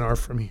 70% are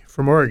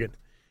from Oregon.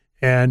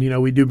 And,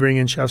 we do bring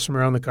in chefs from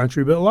around the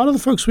country, but a lot of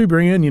the folks we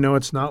bring in,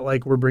 it's not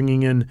like we're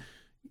bringing in,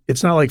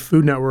 it's not like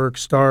Food Network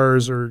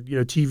stars or,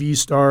 TV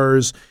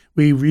stars.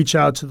 We reach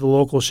out to the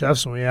local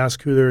chefs and we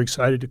ask who they're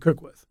excited to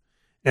cook with.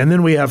 And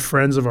then we have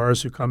friends of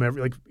ours who come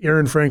like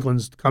Aaron Franklin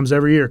comes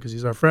every year because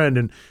he's our friend.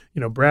 And,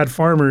 Brad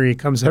Farmery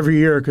comes every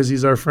year because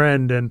he's our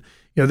friend. And,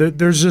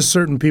 there's just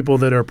certain people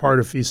that are part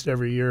of Feast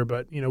every year.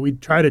 But, we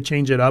try to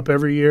change it up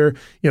every year.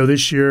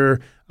 This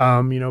year,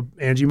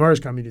 Angie Marr's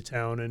coming to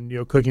town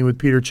and, cooking with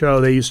Peter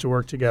Cho. They used to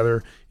work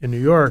together in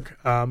New York.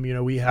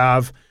 We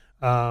have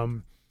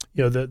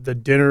the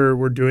dinner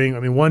we're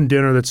doing. One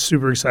dinner that's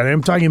super exciting.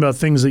 I'm talking about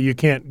things that you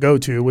can't go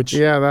to, which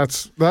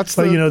that's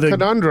the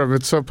conundrum.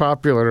 It's so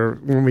popular.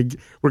 When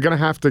we're going to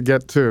have to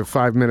get to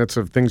 5 minutes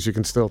of things you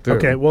can still do.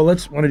 Okay, well,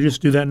 want to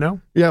just do that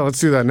now? Yeah, let's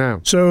do that now.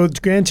 So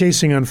Grand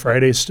Tasting on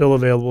Friday is still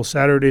available.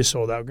 Saturday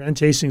sold out. Grand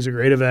Tasting is a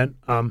great event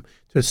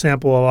to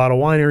sample a lot of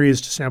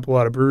wineries, to sample a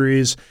lot of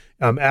breweries.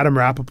 Adam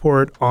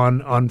Rappaport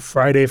on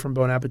Friday from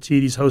Bon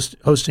Appetit. He's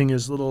hosting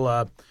his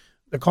little.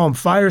 They call them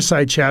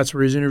fireside chats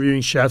where he's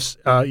interviewing chefs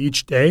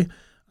each day.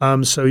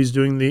 So he's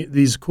doing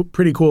these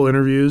pretty cool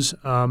interviews.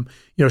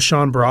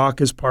 Sean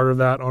Brock is part of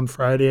that on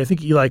Friday. I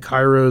think Eli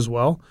Cairo as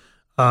well.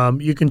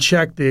 You can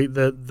check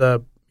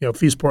the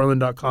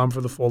feastportland.com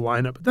for the full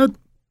lineup. But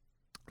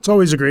it's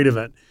always a great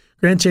event.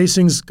 Grand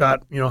Tasting's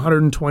got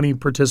 120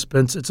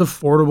 participants. It's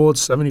affordable.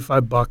 It's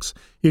 $75.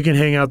 You can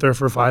hang out there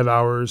for 5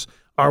 hours.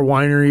 Our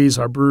wineries,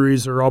 our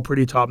breweries are all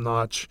pretty top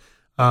notch.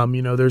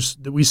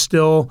 We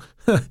still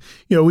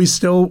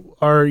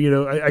are,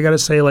 I got to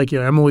say,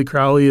 Emily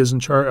Crowley is in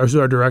charge,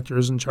 our director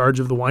is in charge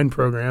of the wine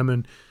program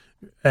and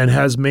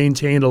has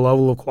maintained a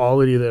level of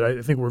quality that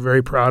I think we're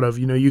very proud of.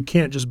 You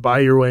can't just buy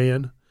your way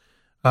in.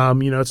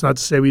 It's not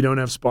to say we don't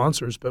have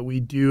sponsors, but we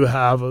do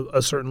have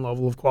a certain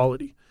level of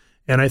quality.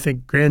 And I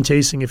think Grand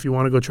Tasting, if you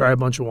want to go try a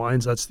bunch of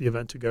wines, that's the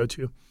event to go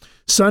to.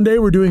 Sunday,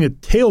 we're doing a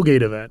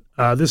tailgate event.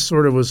 This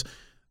sort of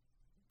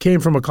came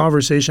from a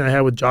conversation I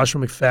had with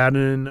Joshua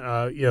McFadden,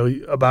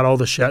 about all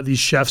these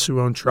chefs who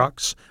own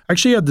trucks. I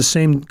actually had the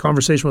same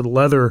conversation with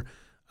Leather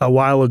a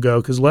while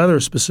ago because Leather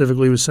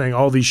specifically was saying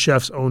all these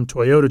chefs own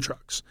Toyota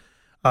trucks,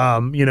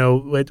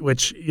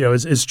 which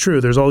is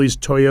true. There's all these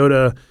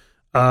Toyota,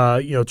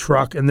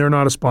 truck, and they're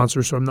not a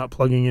sponsor, so I'm not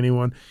plugging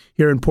anyone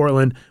here in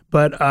Portland.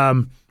 But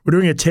we're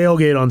doing a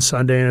tailgate on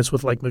Sunday, and it's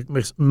with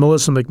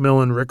Melissa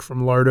McMillan, Rick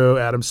from Lardo,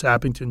 Adam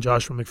Sappington,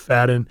 Joshua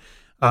McFadden.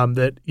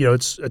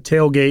 It's a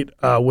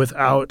tailgate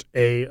without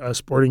a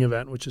sporting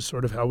event, which is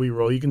sort of how we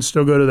roll. You can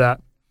still go to that.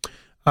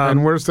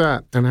 And where's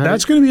that? And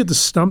that's going to be at the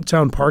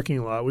Stumptown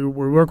parking lot. We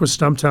work with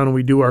Stumptown and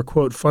we do our,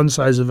 quote, fun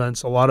size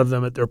events, a lot of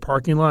them at their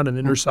parking lot in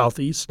the Inner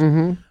Southeast.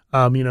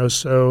 Mm-hmm.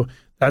 So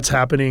that's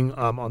happening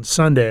on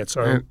Sunday. It's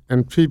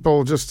and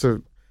people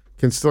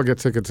can still get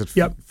tickets at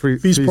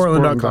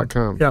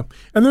feastportland.com. Yeah.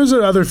 And there's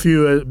other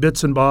few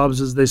bits and bobs,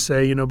 as they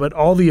say, but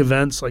all the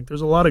events, there's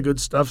a lot of good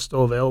stuff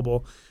still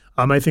available.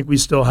 I think we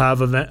still have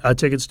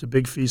tickets to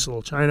Big Feast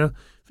Little China,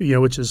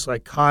 which is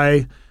like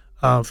Kai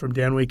from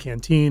Danway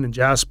Canteen and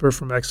Jasper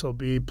from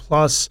XLB,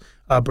 plus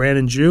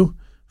Brandon Jew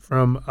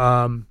from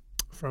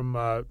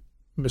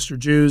Mr.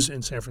 Jew's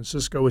in San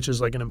Francisco, which is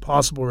like an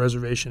impossible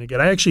reservation to get.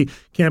 I actually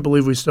can't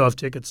believe we still have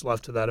tickets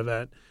left to that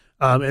event.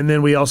 And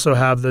then we also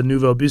have the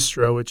Nouveau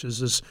Bistro, which is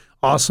this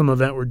awesome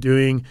event we're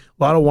doing.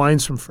 A lot of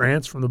wines from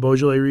France, from the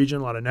Beaujolais region,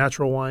 a lot of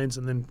natural wines,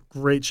 and then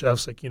great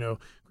chefs like,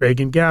 Greg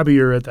and Gabby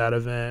are at that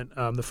event.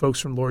 The folks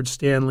from Lord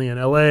Stanley in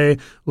L.A.,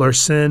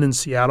 Larsen in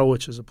Seattle,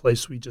 which is a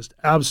place we just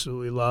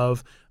absolutely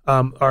love.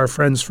 Our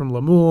friends from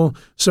La Moule.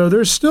 So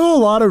there's still a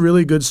lot of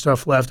really good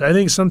stuff left. I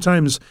think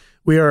sometimes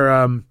we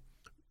are,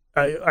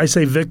 I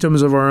say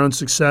victims of our own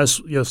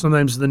success.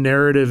 Sometimes the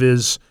narrative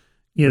is,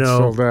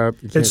 sold out.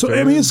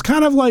 It's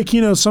kind of like,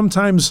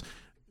 sometimes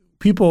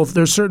people,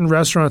 there's certain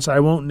restaurants, I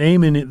won't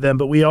name them,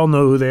 but we all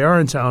know who they are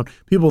in town.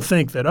 People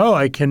think that,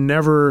 I can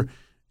never,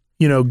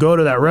 go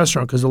to that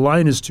restaurant because the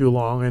line is too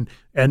long.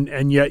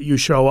 And yet you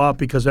show up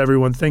because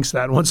everyone thinks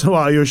that. And once in a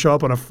while you'll show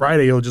up on a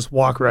Friday, you'll just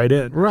walk right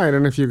in. Right.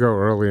 And if you go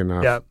early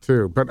enough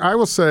too. But I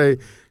will say,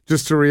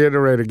 just to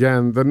reiterate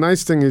again, the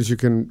nice thing is you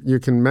can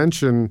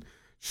mention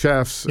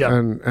chefs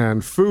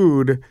and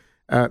food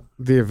at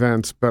the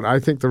events, but I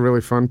think the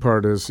really fun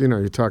part is,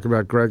 you talk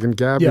about Greg and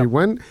Gabby.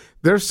 When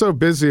they're so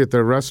busy at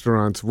their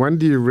restaurants, when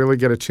do you really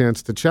get a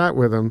chance to chat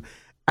with them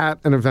at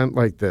an event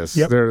like this?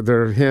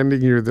 They're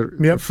handing you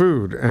the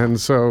food, and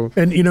so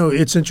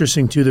it's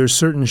interesting too. There's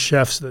certain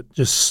chefs that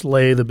just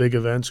slay the big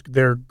events.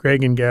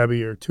 Greg and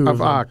Gabby are two of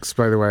them. Ox,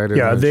 by the way.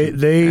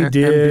 They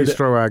did. And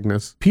Bistro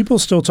Agnes. People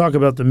still talk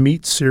about the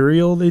meat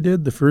cereal they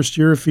did the first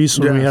year of Feast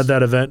when we had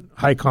that event,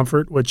 High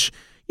Comfort, which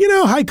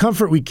High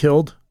Comfort we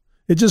killed.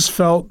 It just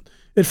felt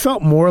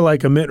more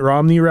like a Mitt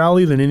Romney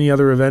rally than any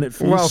other event at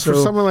Feast. Well, for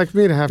someone like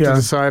me to have to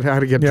decide how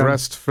to get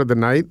dressed for the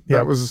night,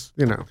 that was,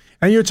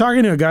 And you're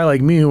talking to a guy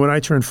like me who, when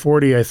I turned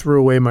 40, I threw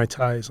away my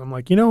ties. I'm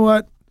like, you know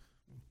what?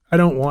 I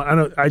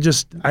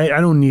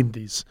don't need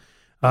these.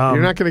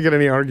 You're not going to get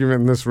any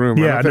argument in this room.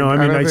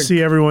 I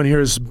see everyone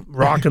here is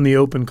rocking the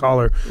open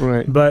collar.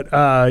 Right. But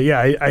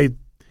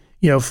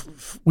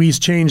we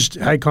changed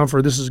High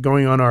Comfort. This is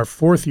going on our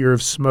 4th year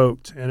of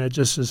Smoked, and it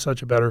just is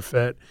such a better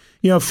fit.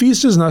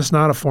 Feast is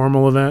not a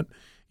formal event.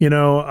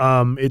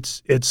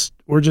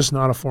 We're just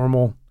not a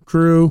formal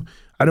crew.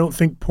 I don't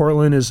think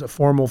Portland is a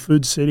formal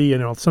food city.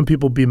 Some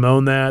people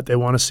bemoan that. They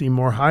want to see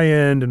more high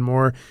end and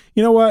more.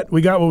 You know what?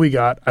 We got what we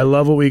got. I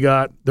love what we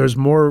got. There's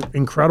more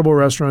incredible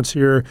restaurants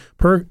here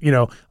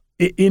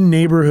in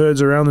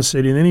neighborhoods around the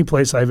city than any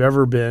place I've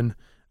ever been.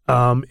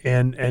 I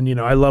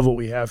love what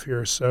we have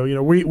here.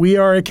 So, we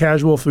are a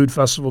casual food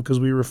festival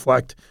because we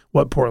reflect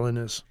what Portland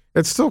is.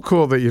 It's still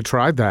cool that you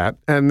tried that,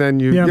 and then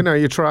you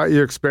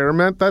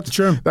experiment.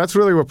 That's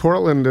really what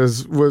Portland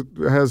is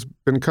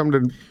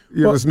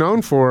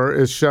known for,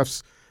 is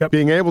chefs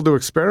being able to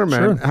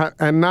experiment,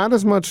 and not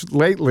as much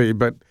lately,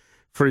 but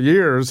for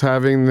years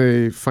having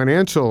the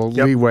financial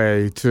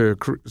leeway to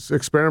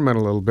experiment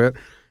a little bit.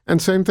 And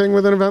same thing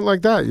with an event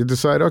like that. You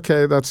decide,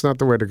 okay, that's not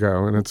the way to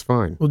go, and it's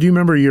fine. Well, do you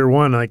remember year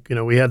one?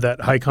 We had that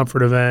High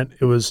Comfort event.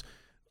 It was.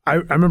 I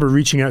remember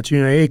reaching out to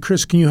you and, hey,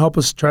 Chris, can you help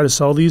us try to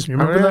sell these? You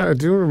remember that? I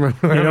do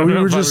remember. We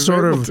were just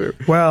sort of,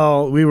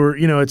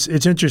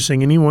 it's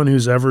interesting. Anyone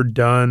who's ever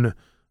done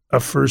a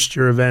first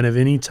year event of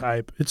any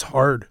type, it's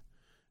hard.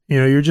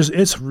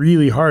 It's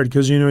really hard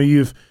because,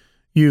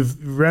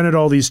 you've rented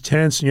all these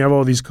tents and you have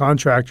all these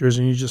contractors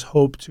and you just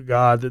hope to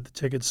God that the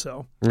tickets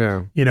sell.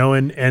 Yeah.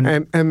 And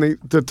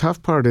the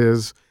tough part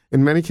is,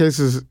 in many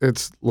cases,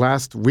 it's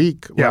last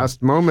week,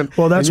 last moment.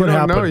 Well, that's what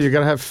happened. No, you got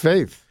to have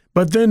faith.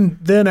 But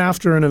then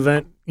after an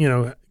event,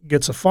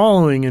 gets a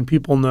following and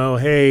people know,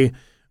 hey,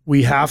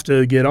 we have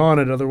to get on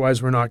it,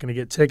 otherwise we're not going to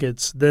get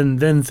tickets,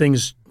 then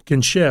things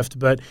can shift.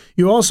 But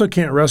you also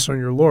can't rest on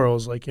your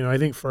laurels. I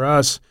think for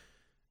us,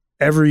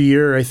 every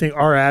year, I think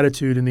our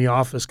attitude in the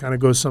office kind of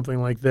goes something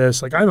like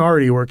this. I'm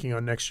already working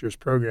on next year's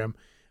program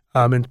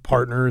and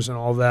partners and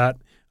all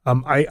that.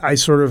 I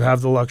sort of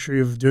have the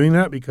luxury of doing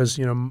that because,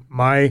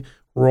 my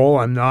role,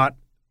 I'm not,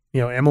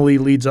 Emily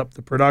leads up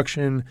the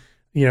production.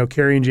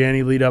 Carrie and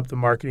Janny lead up the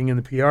marketing and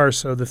the PR.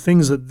 So the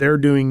things that they're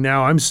doing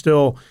now, I'm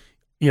still,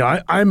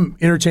 I'm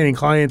entertaining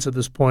clients at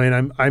this point.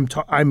 I'm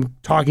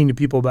talking to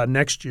people about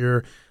next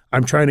year.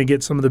 I'm trying to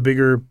get some of the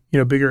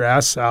bigger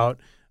asks out.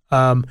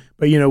 But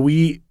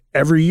we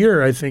every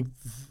year, I think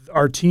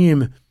our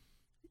team,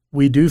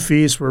 we do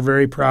Feast. We're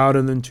very proud,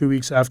 and then 2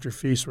 weeks after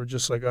Feast, we're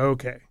just like,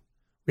 okay,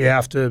 we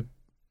have to,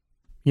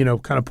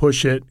 kind of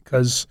push it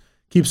because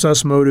it keeps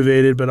us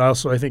motivated. But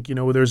also, I think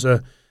there's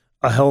a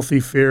healthy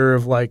fear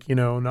of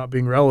not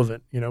being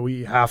relevant.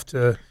 We have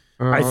to.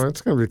 It's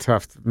going to be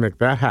tough to make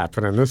that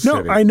happen in this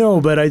city. No, I know,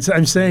 but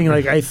I'm saying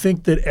I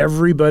think that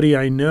everybody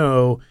I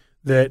know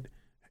that,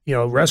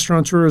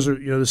 restaurateurs are,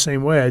 the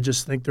same way. I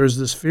just think there's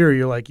this fear.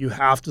 You're you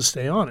have to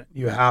stay on it.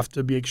 You have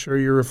to make sure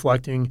you're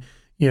reflecting.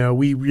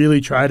 We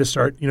really try to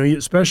start,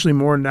 especially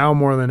more now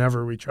than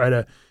ever, we try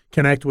to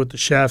connect with the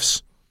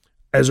chefs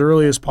as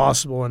early as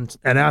possible and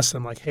ask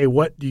them hey,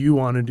 what do you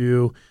want to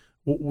do?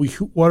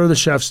 What are the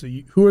chefs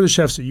who are the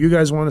chefs that you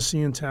guys want to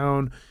see in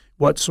town?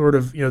 what sort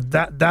of,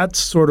 that's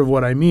sort of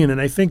what I mean. And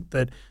I think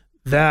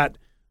that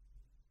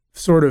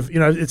sort of,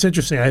 it's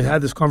interesting. I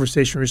had this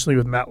conversation recently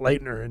with Matt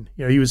Leitner, and,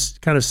 he was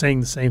kind of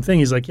saying the same thing.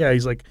 He's like,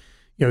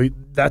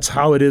 that's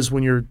how it is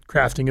when you're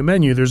crafting a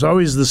menu. There's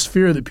always this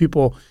fear that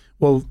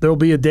there'll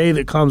be a day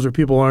that comes where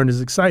people aren't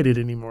as excited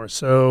anymore.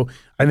 So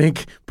I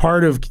think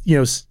part of,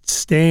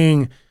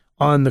 staying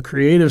on the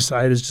creative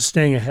side is just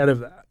staying ahead of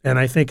that. And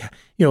I think,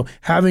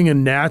 having a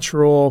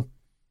natural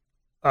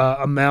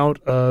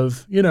amount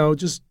of,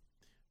 just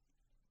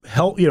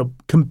help,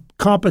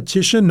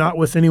 competition, not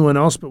with anyone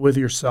else, but with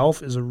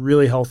yourself, is a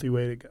really healthy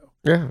way to go.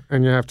 Yeah.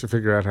 And you have to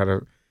figure out how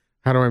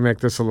do I make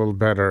this a little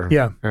better?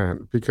 Yeah.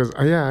 And because,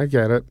 I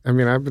get it. I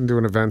mean, I've been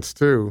doing events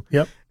too.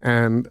 Yep.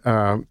 And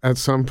at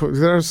some point,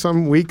 there are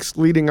some weeks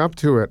leading up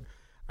to it,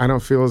 I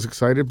don't feel as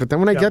excited. But then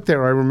when I get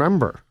there, I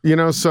remember,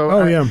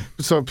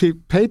 so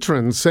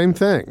patrons, same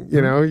thing,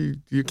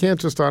 you can't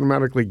just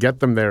automatically get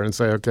them there and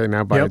say, okay,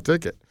 now buy a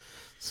ticket.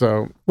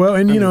 So, well,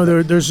 and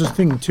there's this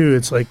thing too.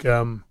 It's like,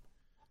 I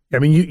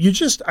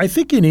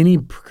think in any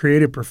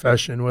creative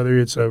profession, whether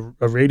it's a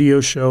radio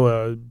show,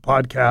 a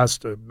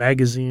podcast, a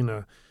magazine,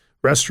 a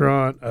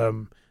restaurant,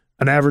 an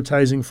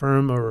advertising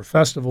firm, or a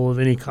festival of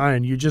any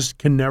kind, you just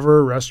can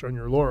never rest on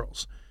your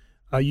laurels.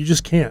 You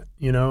just can't,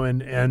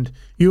 and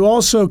you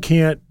also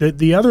can't.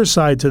 The other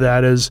side to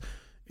that is,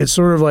 it's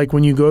sort of like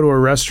when you go to a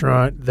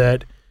restaurant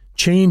that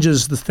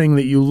changes the thing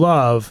that you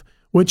love,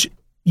 which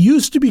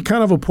used to be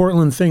kind of a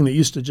Portland thing that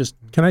used to just,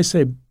 can I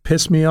say,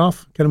 piss me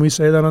off? Can we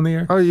say that on the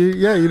air? Oh, you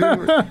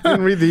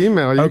didn't read the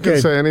email. You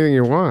can say anything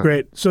you want.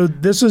 Great. So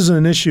this is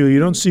an issue. You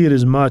don't see it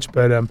as much,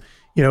 but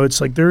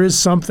it's like there is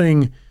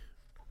something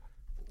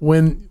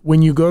when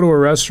you go to a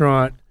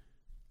restaurant,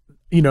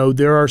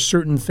 there are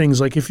certain things,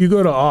 like if you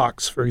go to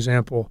Ox, for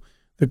example,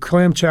 the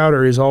clam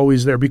chowder is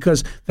always there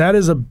because that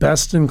is a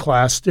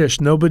best-in-class dish.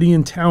 Nobody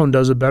in town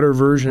does a better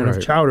version of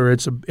chowder.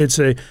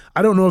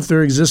 I don't know if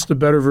there exists a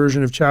better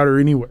version of chowder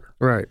anywhere.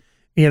 Right.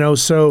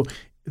 So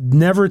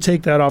never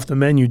take that off the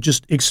menu.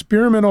 Just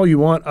experiment all you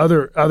want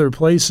other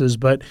places.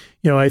 But,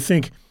 I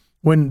think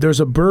when there's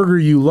a burger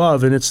you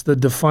love and it's the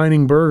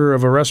defining burger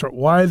of a restaurant,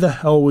 why the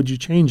hell would you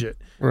change it?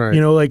 Right.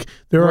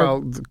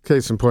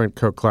 Case in point,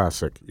 Coke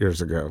Classic years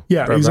ago.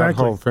 Yeah, exactly. That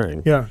whole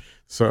thing. Yeah.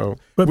 So,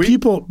 but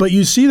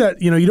you see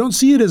that, you don't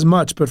see it as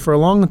much, but for a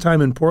long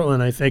time in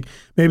Portland, I think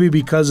maybe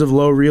because of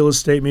low real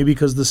estate, maybe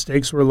because the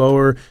stakes were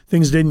lower,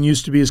 things didn't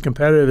used to be as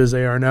competitive as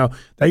they are now.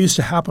 That used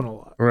to happen a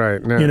lot.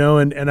 Right. Now.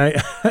 And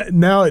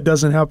now it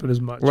doesn't happen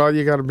as much. Well,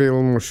 you got to be a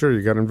little more sure.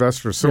 You got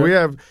investors. So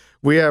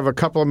we have a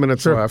couple of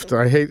minutes left.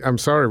 I'm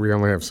sorry we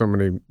only have so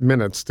many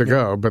minutes to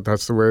go, but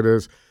that's the way it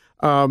is.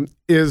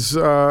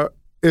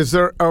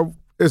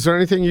 Is there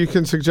anything you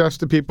can suggest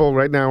to people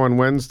right now on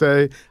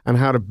Wednesday on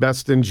how to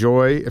best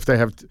enjoy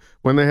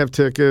when they have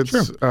tickets?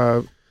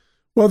 Sure.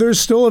 Well, there's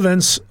still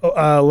events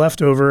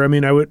left over. I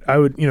mean, I would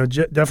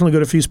definitely go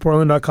to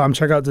feastportland.com,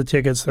 check out the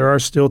tickets. There are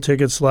still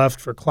tickets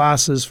left for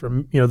classes, for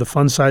the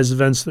fun size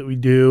events that we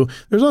do.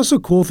 There's also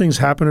cool things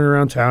happening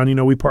around town.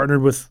 We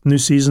partnered with New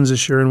Seasons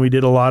this year, and we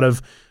did a lot of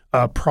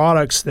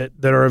products that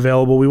are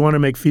available. We want to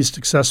make Feast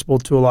accessible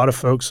to a lot of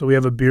folks. So we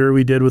have a beer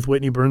we did with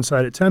Whitney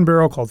Burnside at 10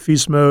 Barrel called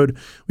Feast Mode.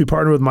 We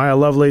partnered with Maya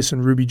Lovelace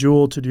and Ruby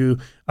Jewel to do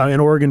in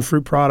Oregon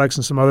fruit products,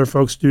 and some other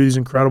folks do these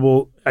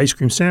incredible ice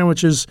cream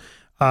sandwiches.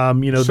 So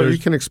you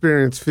can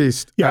experience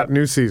Feast at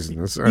New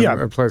Seasons.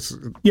 A place.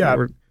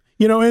 Yeah.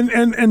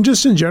 And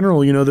just in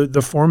general,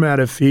 the format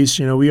of Feast,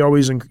 we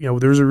always,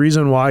 there's a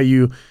reason why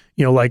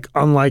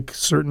unlike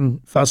certain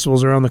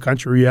festivals around the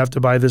country, you have to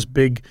buy this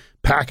big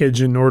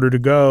package in order to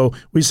go.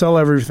 We sell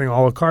everything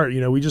a la carte.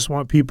 We just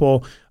want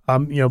people,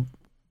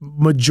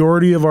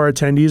 majority of our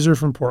attendees are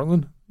from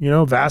Portland.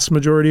 Vast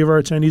majority of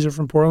our attendees are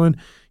from Portland.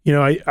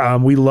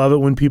 We love it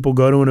when people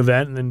go to an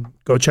event and then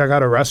go check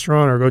out a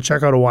restaurant or go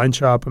check out a wine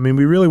shop. I mean,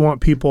 we really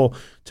want people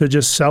to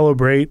just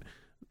celebrate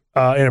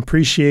and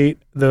appreciate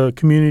the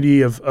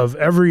community of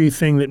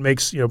everything that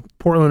makes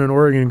Portland and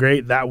Oregon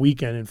great that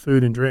weekend in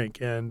food and drink.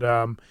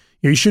 And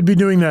you should be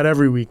doing that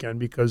every weekend,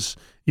 because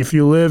if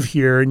you live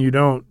here and you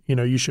don't,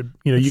 you should,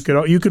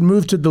 you could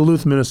move to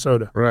Duluth,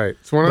 Minnesota. Right.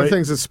 It's one of the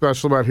things that's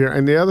special about here.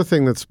 And the other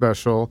thing that's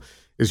special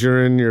is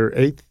you're in your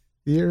 8th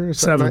year?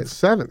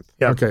 Seventh.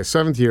 Yeah. Okay,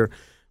 7th year.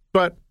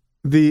 But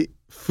the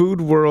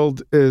food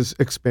world is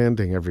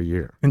expanding every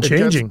year. And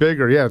changing. It gets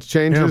bigger. Yeah, it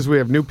changes. Yeah. We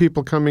have new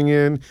people coming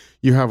in.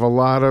 You have a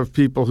lot of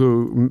people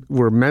who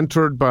were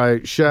mentored by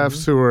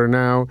chefs who are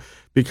now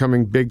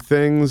becoming big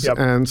things. Yep.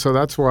 And so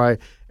that's why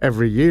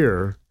every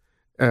year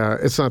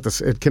it's not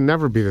this. It can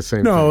never be the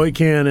same thing. No, it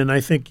can. And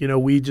I think,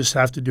 we just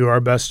have to do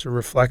our best to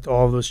reflect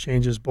all of those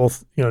changes,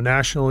 both,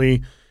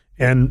 nationally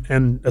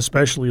and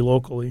especially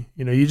locally.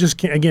 You just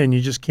can't, again,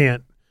 you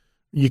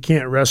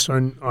can't rest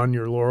on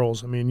your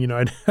laurels. I mean,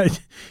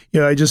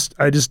 I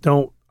just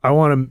don't, I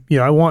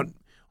want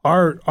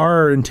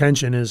our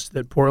intention is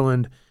that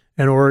Portland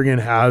and Oregon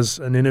has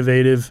an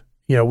innovative,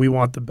 we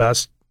want the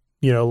best,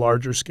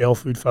 larger scale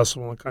food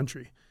festival in the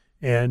country.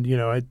 And,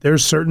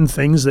 there's certain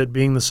things that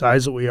being the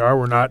size that we are,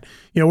 we're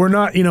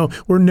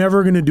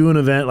never going to do an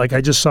event. Like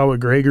I just saw what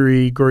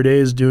Gregory Gourdet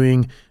is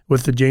doing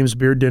with the James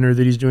Beard dinner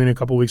that he's doing in a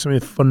couple of weeks. I mean,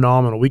 it's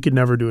phenomenal. We could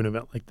never do an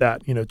event like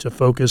that, to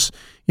focus,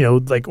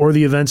 or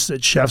the events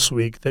at Chef's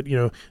Week that,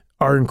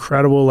 are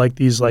incredible, like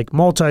these like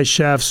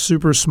multi-chefs,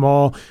 super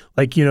small,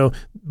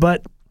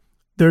 but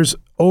there's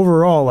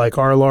overall like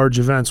our large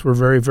events, we're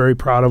very, very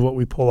proud of what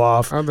we pull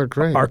off. Oh, they're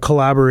great. Our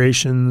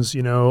collaborations,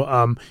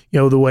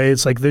 the way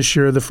it's like this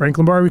year, the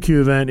Franklin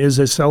Barbecue event is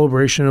a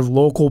celebration of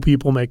local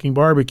people making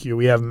barbecue.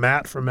 We have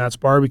Matt from Matt's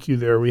Barbecue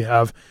there. We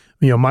have,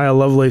 Maya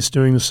Lovelace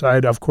doing the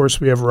side. Of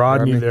course, we have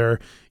Rodney there,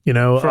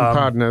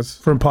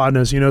 from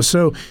Podness.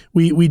 So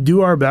we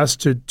do our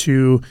best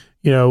to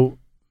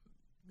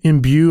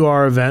imbue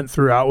our event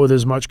throughout with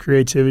as much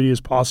creativity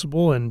as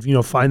possible and,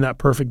 find that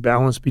perfect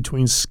balance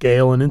between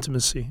scale and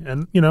intimacy.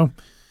 And,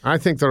 I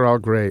think they're all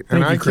great.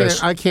 Thank and you,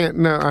 Chris.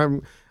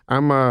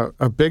 I'm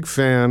a big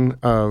fan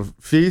of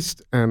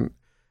Feast and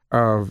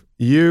of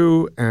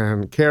you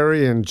and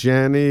Carrie and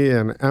Jenny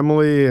and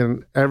Emily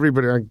and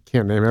everybody. I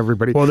can't name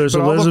everybody. Well, there's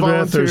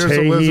Elizabeth, there's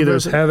Hagee,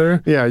 there's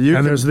Heather. Yeah.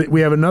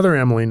 We have another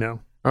Emily now.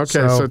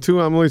 Okay, so 2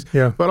 Emilys.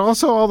 Yeah. But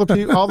also all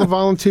the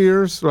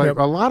volunteers. Like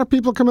a lot of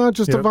people come out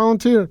just to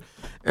volunteer.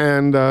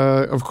 And,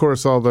 of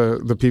course, all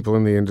the people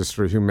in the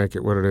industry who make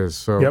it what it is.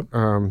 So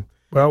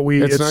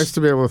it's nice to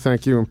be able to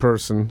thank you in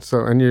person.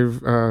 So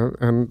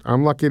and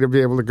I'm lucky to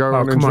be able to go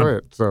and enjoy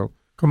it. So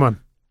come on.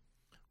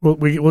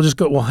 We'll just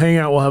go. We'll hang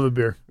out. We'll have a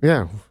beer.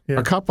 Yeah.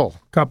 A couple.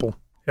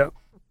 Yeah.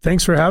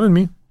 Thanks for having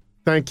me.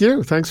 Thank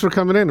you. Thanks for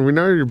coming in. We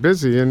know you're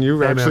busy, and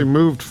you actually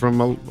moved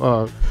from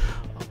a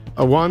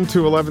 1 to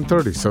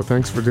 11:30. So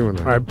thanks for doing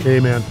that. All right. Hey,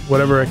 man.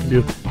 Whatever I can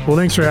do. Well,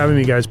 thanks for having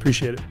me, guys.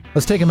 Appreciate it.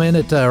 Let's take a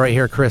minute right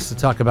here, Chris, to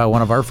talk about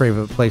one of our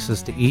favorite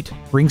places to eat,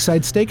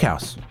 Ringside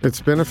Steakhouse.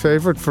 It's been a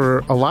favorite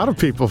for a lot of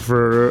people.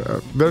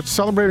 They're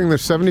celebrating their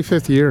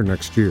 75th year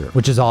next year.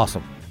 Which is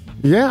awesome.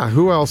 Yeah.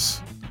 Who else?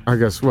 I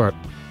guess what?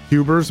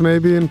 Huber's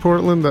maybe in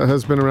Portland that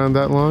has been around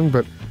that long,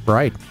 but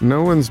right.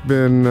 No one's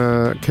been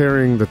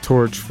carrying the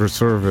torch for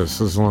service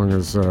as long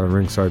as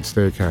Ringside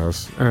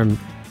Steakhouse. And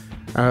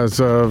as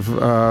of,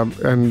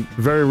 and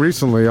very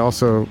recently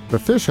also the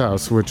Fish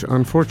House, which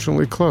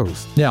unfortunately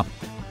closed. Yeah.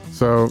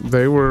 So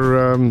they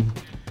were,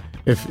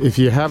 if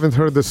you haven't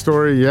heard the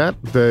story yet,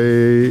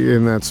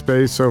 in that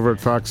space over at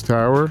Fox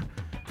Tower,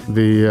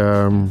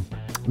 the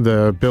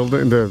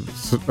building,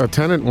 a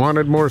tenant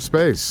wanted more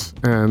space,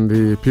 and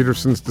the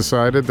Petersons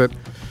decided that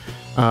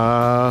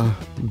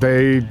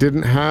they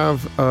didn't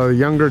have a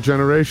younger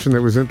generation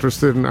that was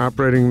interested in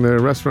operating the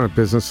restaurant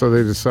business, so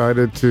they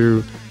decided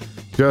to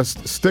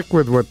just stick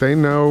with what they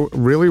know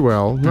really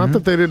well. Mm-hmm. Not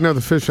that they didn't know the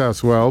Fish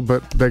House well,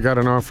 but they got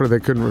an offer they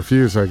couldn't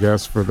refuse, I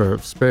guess, for the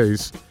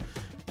space,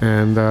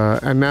 and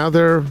now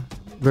they're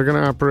going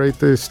to operate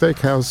the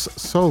steakhouse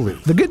solely.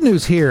 The good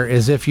news here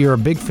is if you're a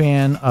big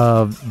fan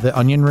of the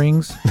onion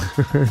rings,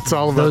 it's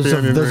all about the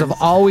onion rings. Those have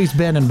always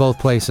been in both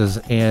places.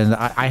 And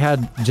I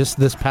had just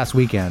this past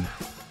weekend,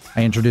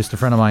 I introduced a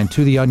friend of mine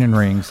to the onion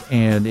rings.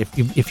 And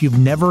if you've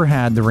never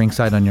had the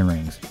Ringside onion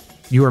rings,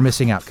 you are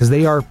missing out because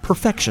they are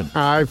perfection.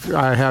 I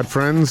had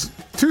friends,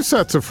 2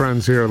 sets of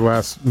friends here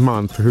last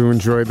month who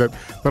enjoyed that,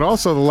 but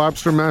also the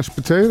lobster mashed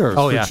potatoes,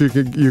 which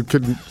you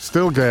could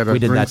still get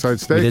at Ringside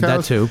Steakhouse. We did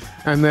that too.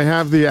 And they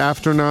have the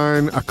after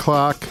 9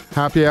 o'clock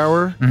happy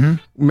hour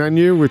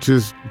menu, which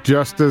is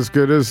just as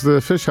good as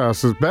the Fish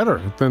House, is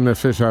better than the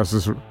Fish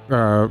House's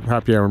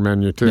happy hour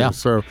menu too. Yeah.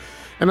 So.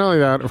 And not only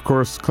that, of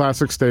course,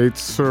 classic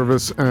states,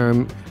 service,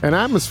 and an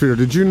atmosphere.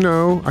 Did you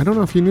know, I don't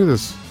know if you knew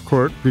this,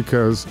 Court,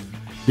 because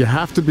you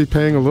have to be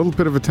paying a little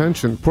bit of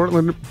attention.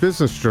 Portland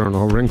Business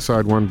Journal,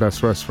 Ringside won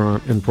Best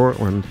Restaurant in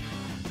Portland,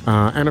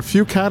 and a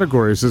few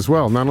categories as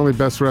well. Not only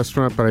Best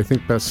Restaurant, but I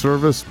think Best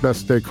Service,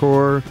 Best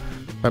Decor.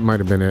 That might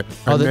have been it.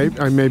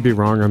 I may be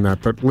wrong on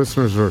that, but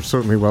listeners are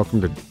certainly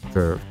welcome to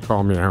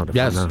call me out if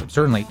yes, I'm not.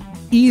 Certainly.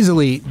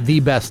 Easily the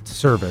best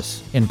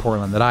service in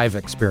Portland that I've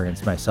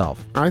experienced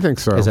myself. I think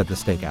so. Is at the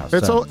steakhouse.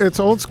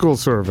 It's old school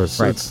service.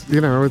 Right. It's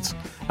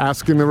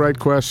asking the right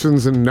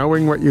questions and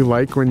knowing what you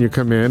like when you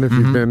come in if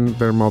you've been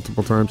there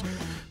multiple times.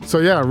 So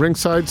yeah,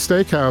 Ringside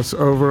Steakhouse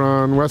over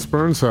on West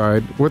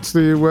Burnside. What's the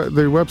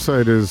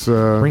website is?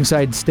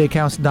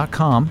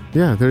 RingsideSteakhouse.com.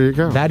 Yeah, there you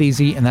go. That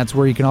easy, and that's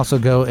where you can also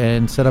go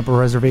and set up a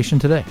reservation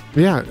today.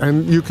 Yeah,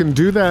 and you can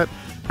do that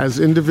as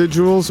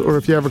individuals, or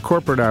if you have a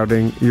corporate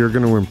outing, you're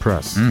going to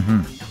impress.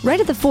 Right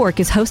at the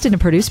Fork is hosted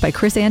and produced by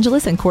Chris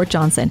Angelis and Court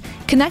Johnson.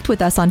 Connect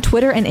with us on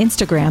Twitter and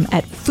Instagram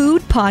at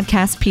Food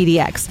Podcast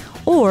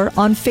PDX, or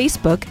on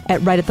Facebook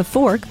at Right at the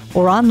Fork,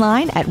 or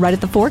online at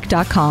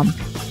rightatthefork.com.